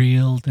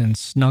 reeled and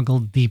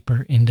snuggled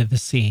deeper into the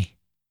sea.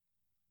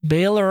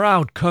 "Bail her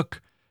out,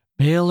 cook!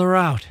 Bail her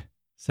out,"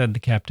 said the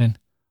captain.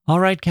 "All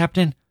right,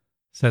 Captain,"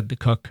 said the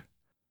cook.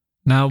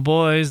 "Now,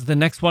 boys, the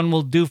next one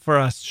will do for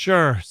us,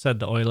 sure," said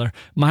the oiler.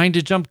 "Mind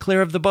to jump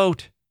clear of the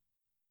boat."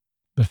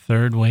 The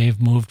third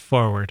wave moved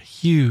forward,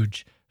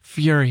 huge,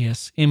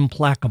 furious,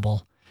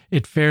 implacable.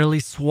 It fairly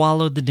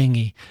swallowed the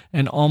dinghy,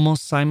 and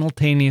almost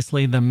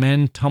simultaneously the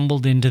men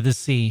tumbled into the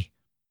sea.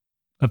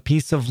 A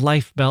piece of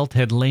life belt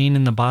had lain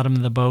in the bottom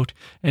of the boat,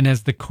 and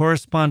as the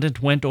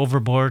correspondent went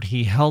overboard,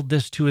 he held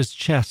this to his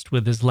chest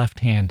with his left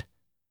hand.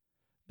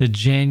 The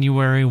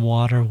January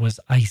water was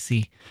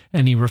icy,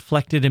 and he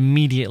reflected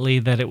immediately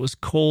that it was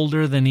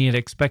colder than he had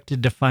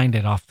expected to find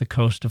it off the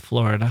coast of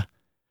Florida.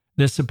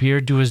 This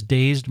appeared to his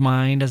dazed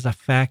mind as a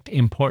fact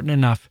important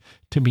enough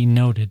to be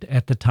noted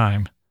at the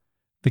time.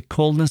 The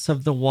coldness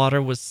of the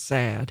water was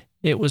sad.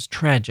 It was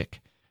tragic.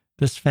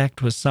 This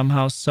fact was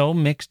somehow so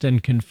mixed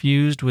and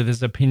confused with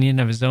his opinion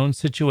of his own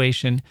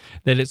situation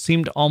that it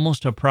seemed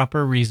almost a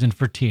proper reason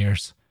for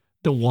tears.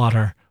 The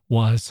water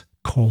was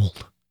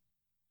cold.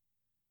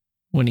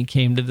 When he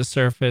came to the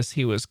surface,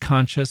 he was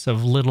conscious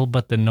of little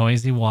but the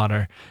noisy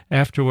water.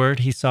 Afterward,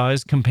 he saw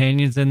his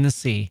companions in the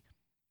sea.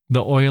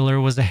 The oiler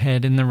was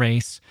ahead in the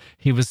race.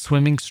 He was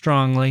swimming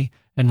strongly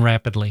and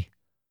rapidly.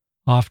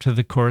 Off to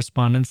the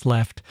correspondent's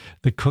left,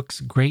 the cook's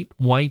great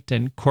white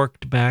and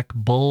corked back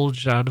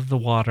bulged out of the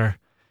water,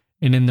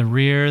 and in the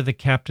rear the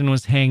captain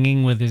was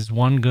hanging with his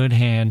one good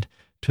hand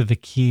to the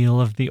keel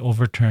of the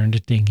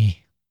overturned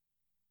dinghy.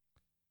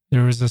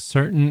 There was a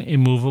certain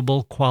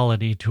immovable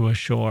quality to a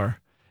shore,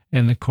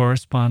 and the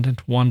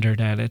correspondent wondered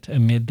at it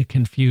amid the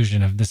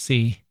confusion of the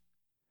sea.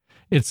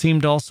 It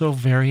seemed also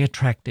very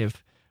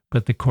attractive,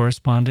 but the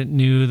correspondent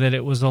knew that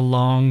it was a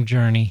long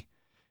journey,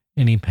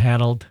 and he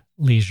paddled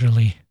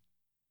leisurely.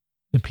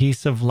 The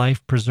piece of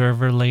life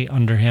preserver lay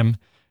under him,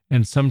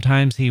 and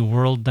sometimes he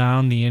whirled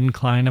down the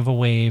incline of a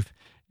wave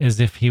as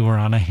if he were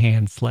on a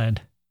hand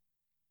sled.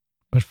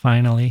 But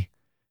finally,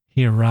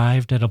 he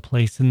arrived at a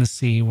place in the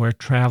sea where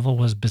travel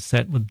was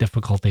beset with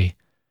difficulty.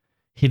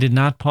 He did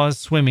not pause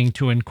swimming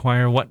to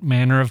inquire what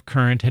manner of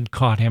current had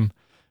caught him,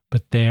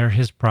 but there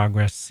his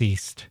progress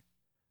ceased.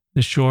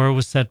 The shore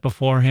was set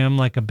before him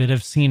like a bit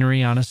of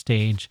scenery on a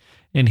stage,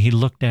 and he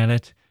looked at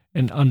it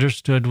and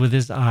understood with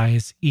his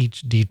eyes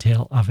each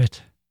detail of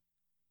it.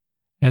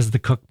 As the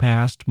cook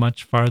passed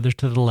much farther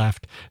to the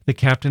left, the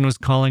captain was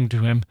calling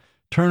to him,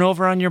 "Turn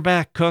over on your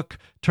back, cook!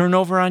 Turn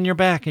over on your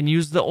back and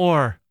use the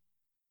oar!"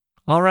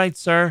 "All right,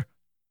 sir."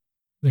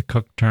 The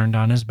cook turned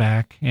on his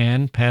back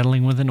and,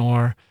 paddling with an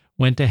oar,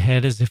 went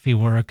ahead as if he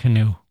were a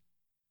canoe.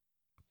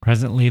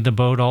 Presently the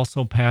boat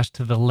also passed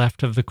to the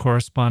left of the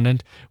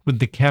correspondent, with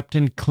the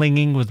captain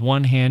clinging with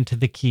one hand to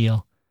the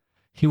keel.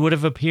 He would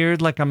have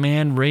appeared like a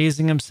man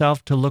raising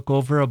himself to look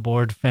over a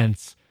board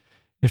fence,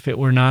 if it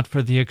were not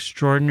for the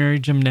extraordinary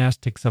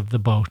gymnastics of the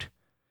boat.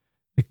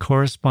 The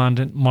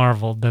correspondent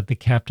marveled that the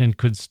captain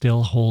could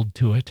still hold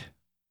to it.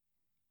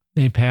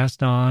 They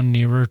passed on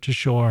nearer to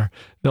shore,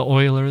 the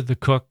oiler, the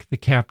cook, the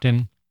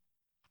captain,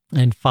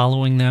 and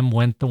following them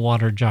went the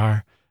water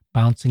jar,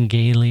 bouncing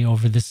gaily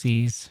over the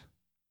seas.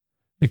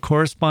 The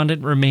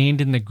correspondent remained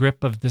in the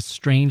grip of this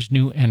strange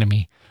new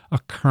enemy, a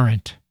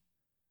current.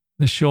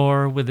 The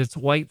shore, with its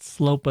white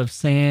slope of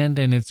sand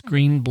and its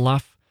green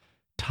bluff,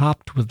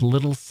 topped with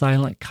little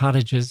silent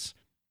cottages,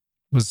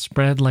 was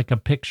spread like a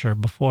picture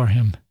before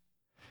him.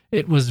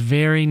 It was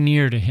very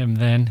near to him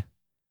then,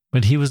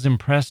 but he was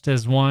impressed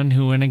as one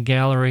who in a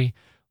gallery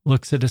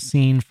looks at a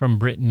scene from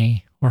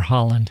Brittany or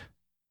Holland.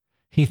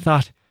 He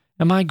thought,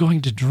 "Am I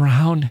going to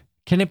drown?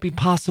 Can it be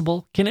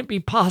possible? Can it be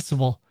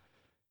possible?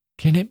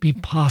 Can it be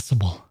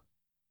possible?"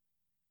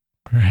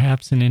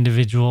 Perhaps an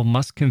individual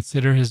must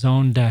consider his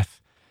own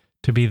death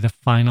to be the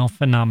final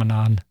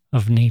phenomenon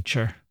of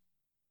nature.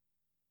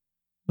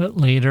 But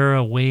later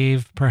a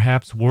wave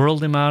perhaps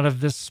whirled him out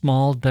of this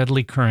small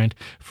deadly current,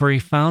 for he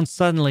found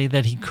suddenly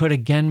that he could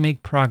again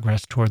make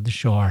progress toward the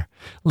shore.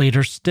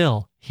 Later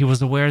still, he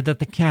was aware that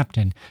the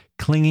captain,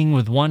 clinging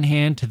with one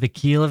hand to the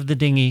keel of the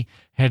dinghy,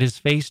 had his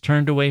face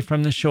turned away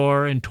from the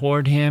shore and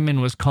toward him and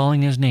was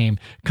calling his name,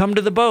 "Come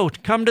to the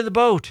boat! Come to the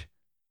boat!"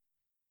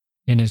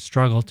 In his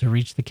struggle to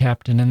reach the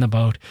captain and the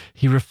boat,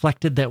 he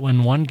reflected that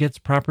when one gets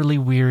properly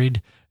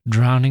wearied,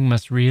 drowning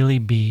must really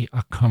be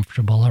a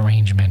comfortable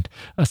arrangement,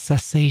 a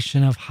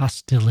cessation of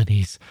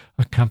hostilities,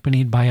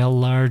 accompanied by a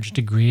large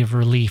degree of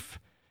relief,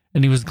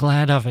 and he was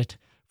glad of it,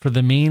 for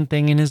the main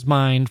thing in his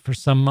mind for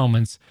some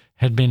moments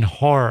had been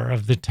horror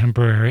of the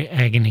temporary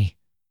agony.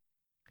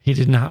 He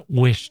did not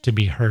wish to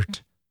be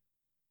hurt.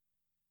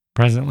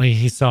 Presently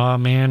he saw a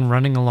man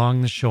running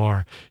along the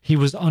shore. He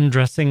was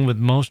undressing with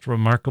most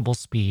remarkable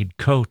speed.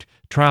 Coat,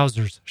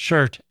 trousers,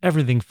 shirt,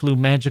 everything flew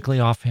magically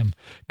off him.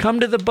 "Come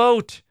to the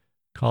boat,"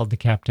 called the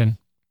captain.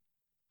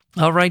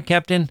 "All right,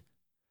 Captain."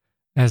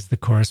 As the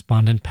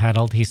correspondent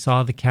paddled, he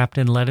saw the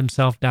captain let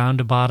himself down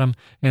to bottom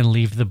and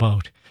leave the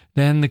boat.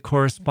 Then the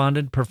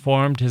correspondent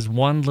performed his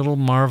one little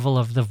marvel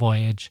of the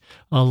voyage.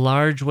 A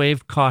large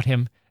wave caught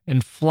him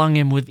and flung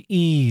him with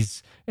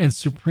ease and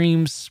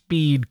supreme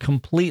speed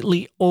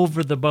completely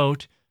over the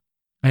boat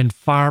and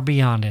far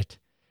beyond it.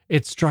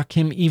 It struck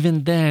him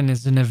even then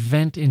as an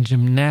event in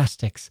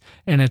gymnastics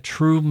and a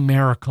true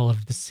miracle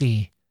of the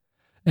sea.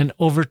 An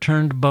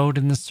overturned boat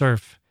in the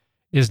surf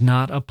is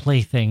not a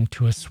plaything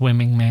to a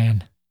swimming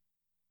man.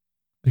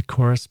 The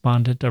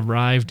correspondent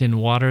arrived in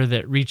water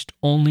that reached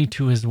only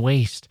to his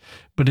waist,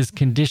 but his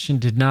condition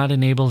did not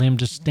enable him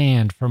to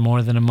stand for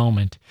more than a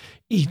moment.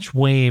 Each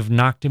wave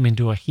knocked him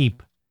into a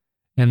heap,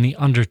 and the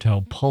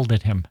undertow pulled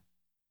at him.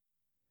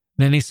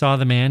 Then he saw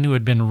the man who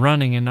had been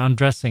running and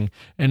undressing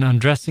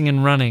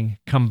and running,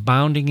 come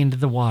bounding into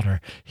the water.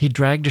 He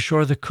dragged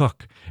ashore the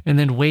cook, and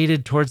then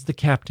waded towards the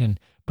captain,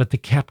 but the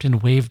captain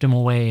waved him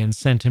away and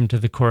sent him to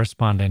the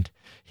correspondent.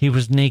 He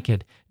was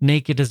naked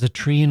as a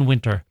tree in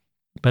winter,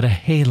 but a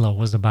halo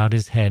was about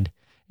his head,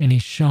 and he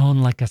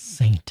shone like a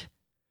saint.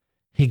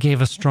 He gave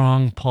a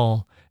strong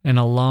pull and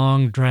a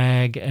long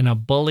drag and a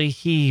bully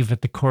heave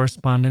at the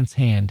correspondent's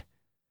hand.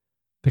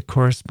 The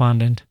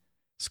correspondent,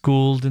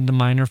 schooled in the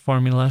minor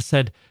formula,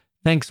 said,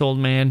 "Thanks, old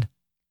man."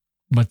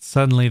 But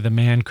suddenly the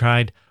man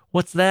cried,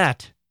 "What's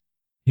that?"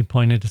 He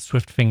pointed a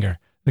swift finger.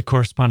 The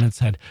correspondent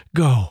said,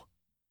 "Go."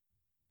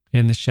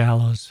 In the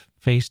shallows,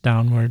 face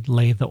downward,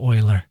 lay the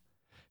oiler.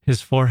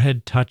 His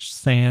forehead touched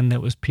sand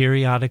that was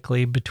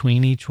periodically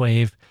between each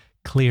wave,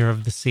 clear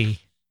of the sea.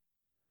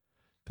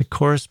 The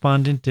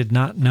correspondent did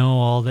not know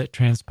all that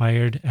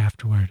transpired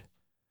afterward.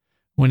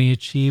 When he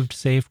achieved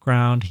safe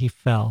ground, he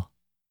fell,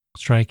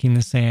 striking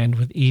the sand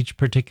with each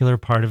particular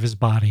part of his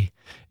body.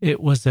 It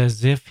was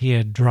as if he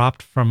had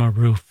dropped from a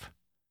roof,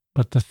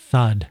 but the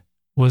thud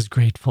was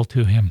grateful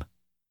to him.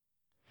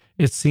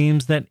 It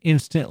seems that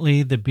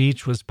instantly the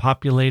beach was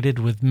populated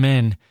with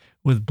men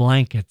with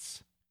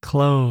blankets,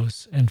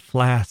 clothes, and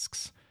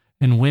flasks,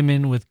 and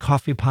women with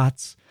coffee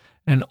pots,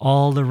 and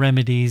all the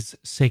remedies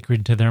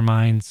sacred to their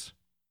minds.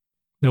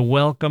 The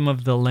welcome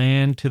of the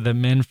land to the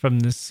men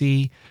from the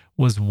sea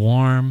was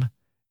warm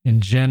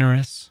and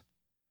generous,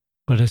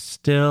 but a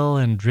still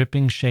and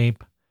dripping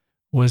shape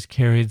was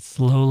carried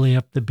slowly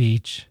up the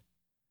beach,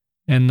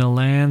 and the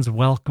land's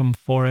welcome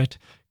for it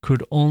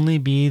could only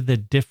be the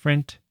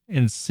different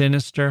and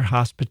sinister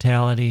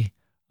hospitality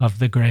of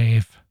the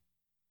grave.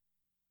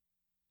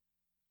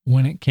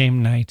 When it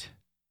came night,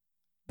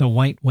 the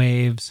white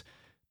waves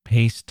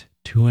paced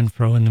to and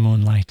fro in the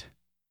moonlight,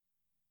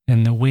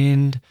 and the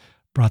wind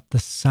brought the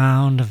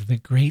sound of the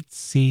great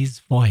sea's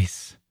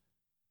voice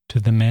to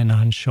the men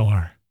on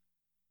shore,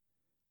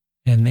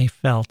 and they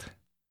felt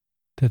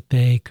that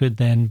they could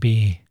then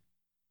be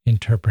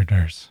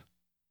interpreters.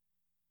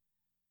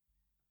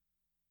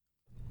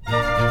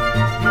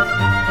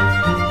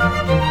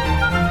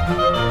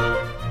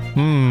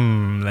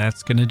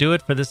 That's going to do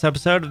it for this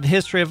episode of the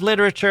History of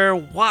Literature.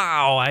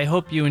 Wow, I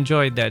hope you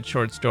enjoyed that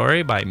short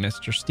story by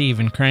Mr.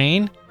 Stephen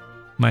Crane.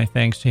 My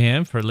thanks to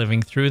him for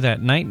living through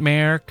that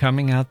nightmare,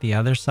 coming out the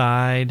other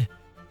side,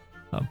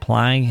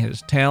 applying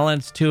his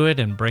talents to it,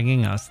 and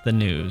bringing us the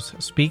news.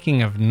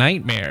 Speaking of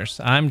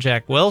nightmares, I'm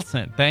Jack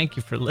Wilson. Thank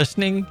you for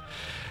listening,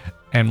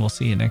 and we'll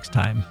see you next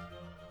time.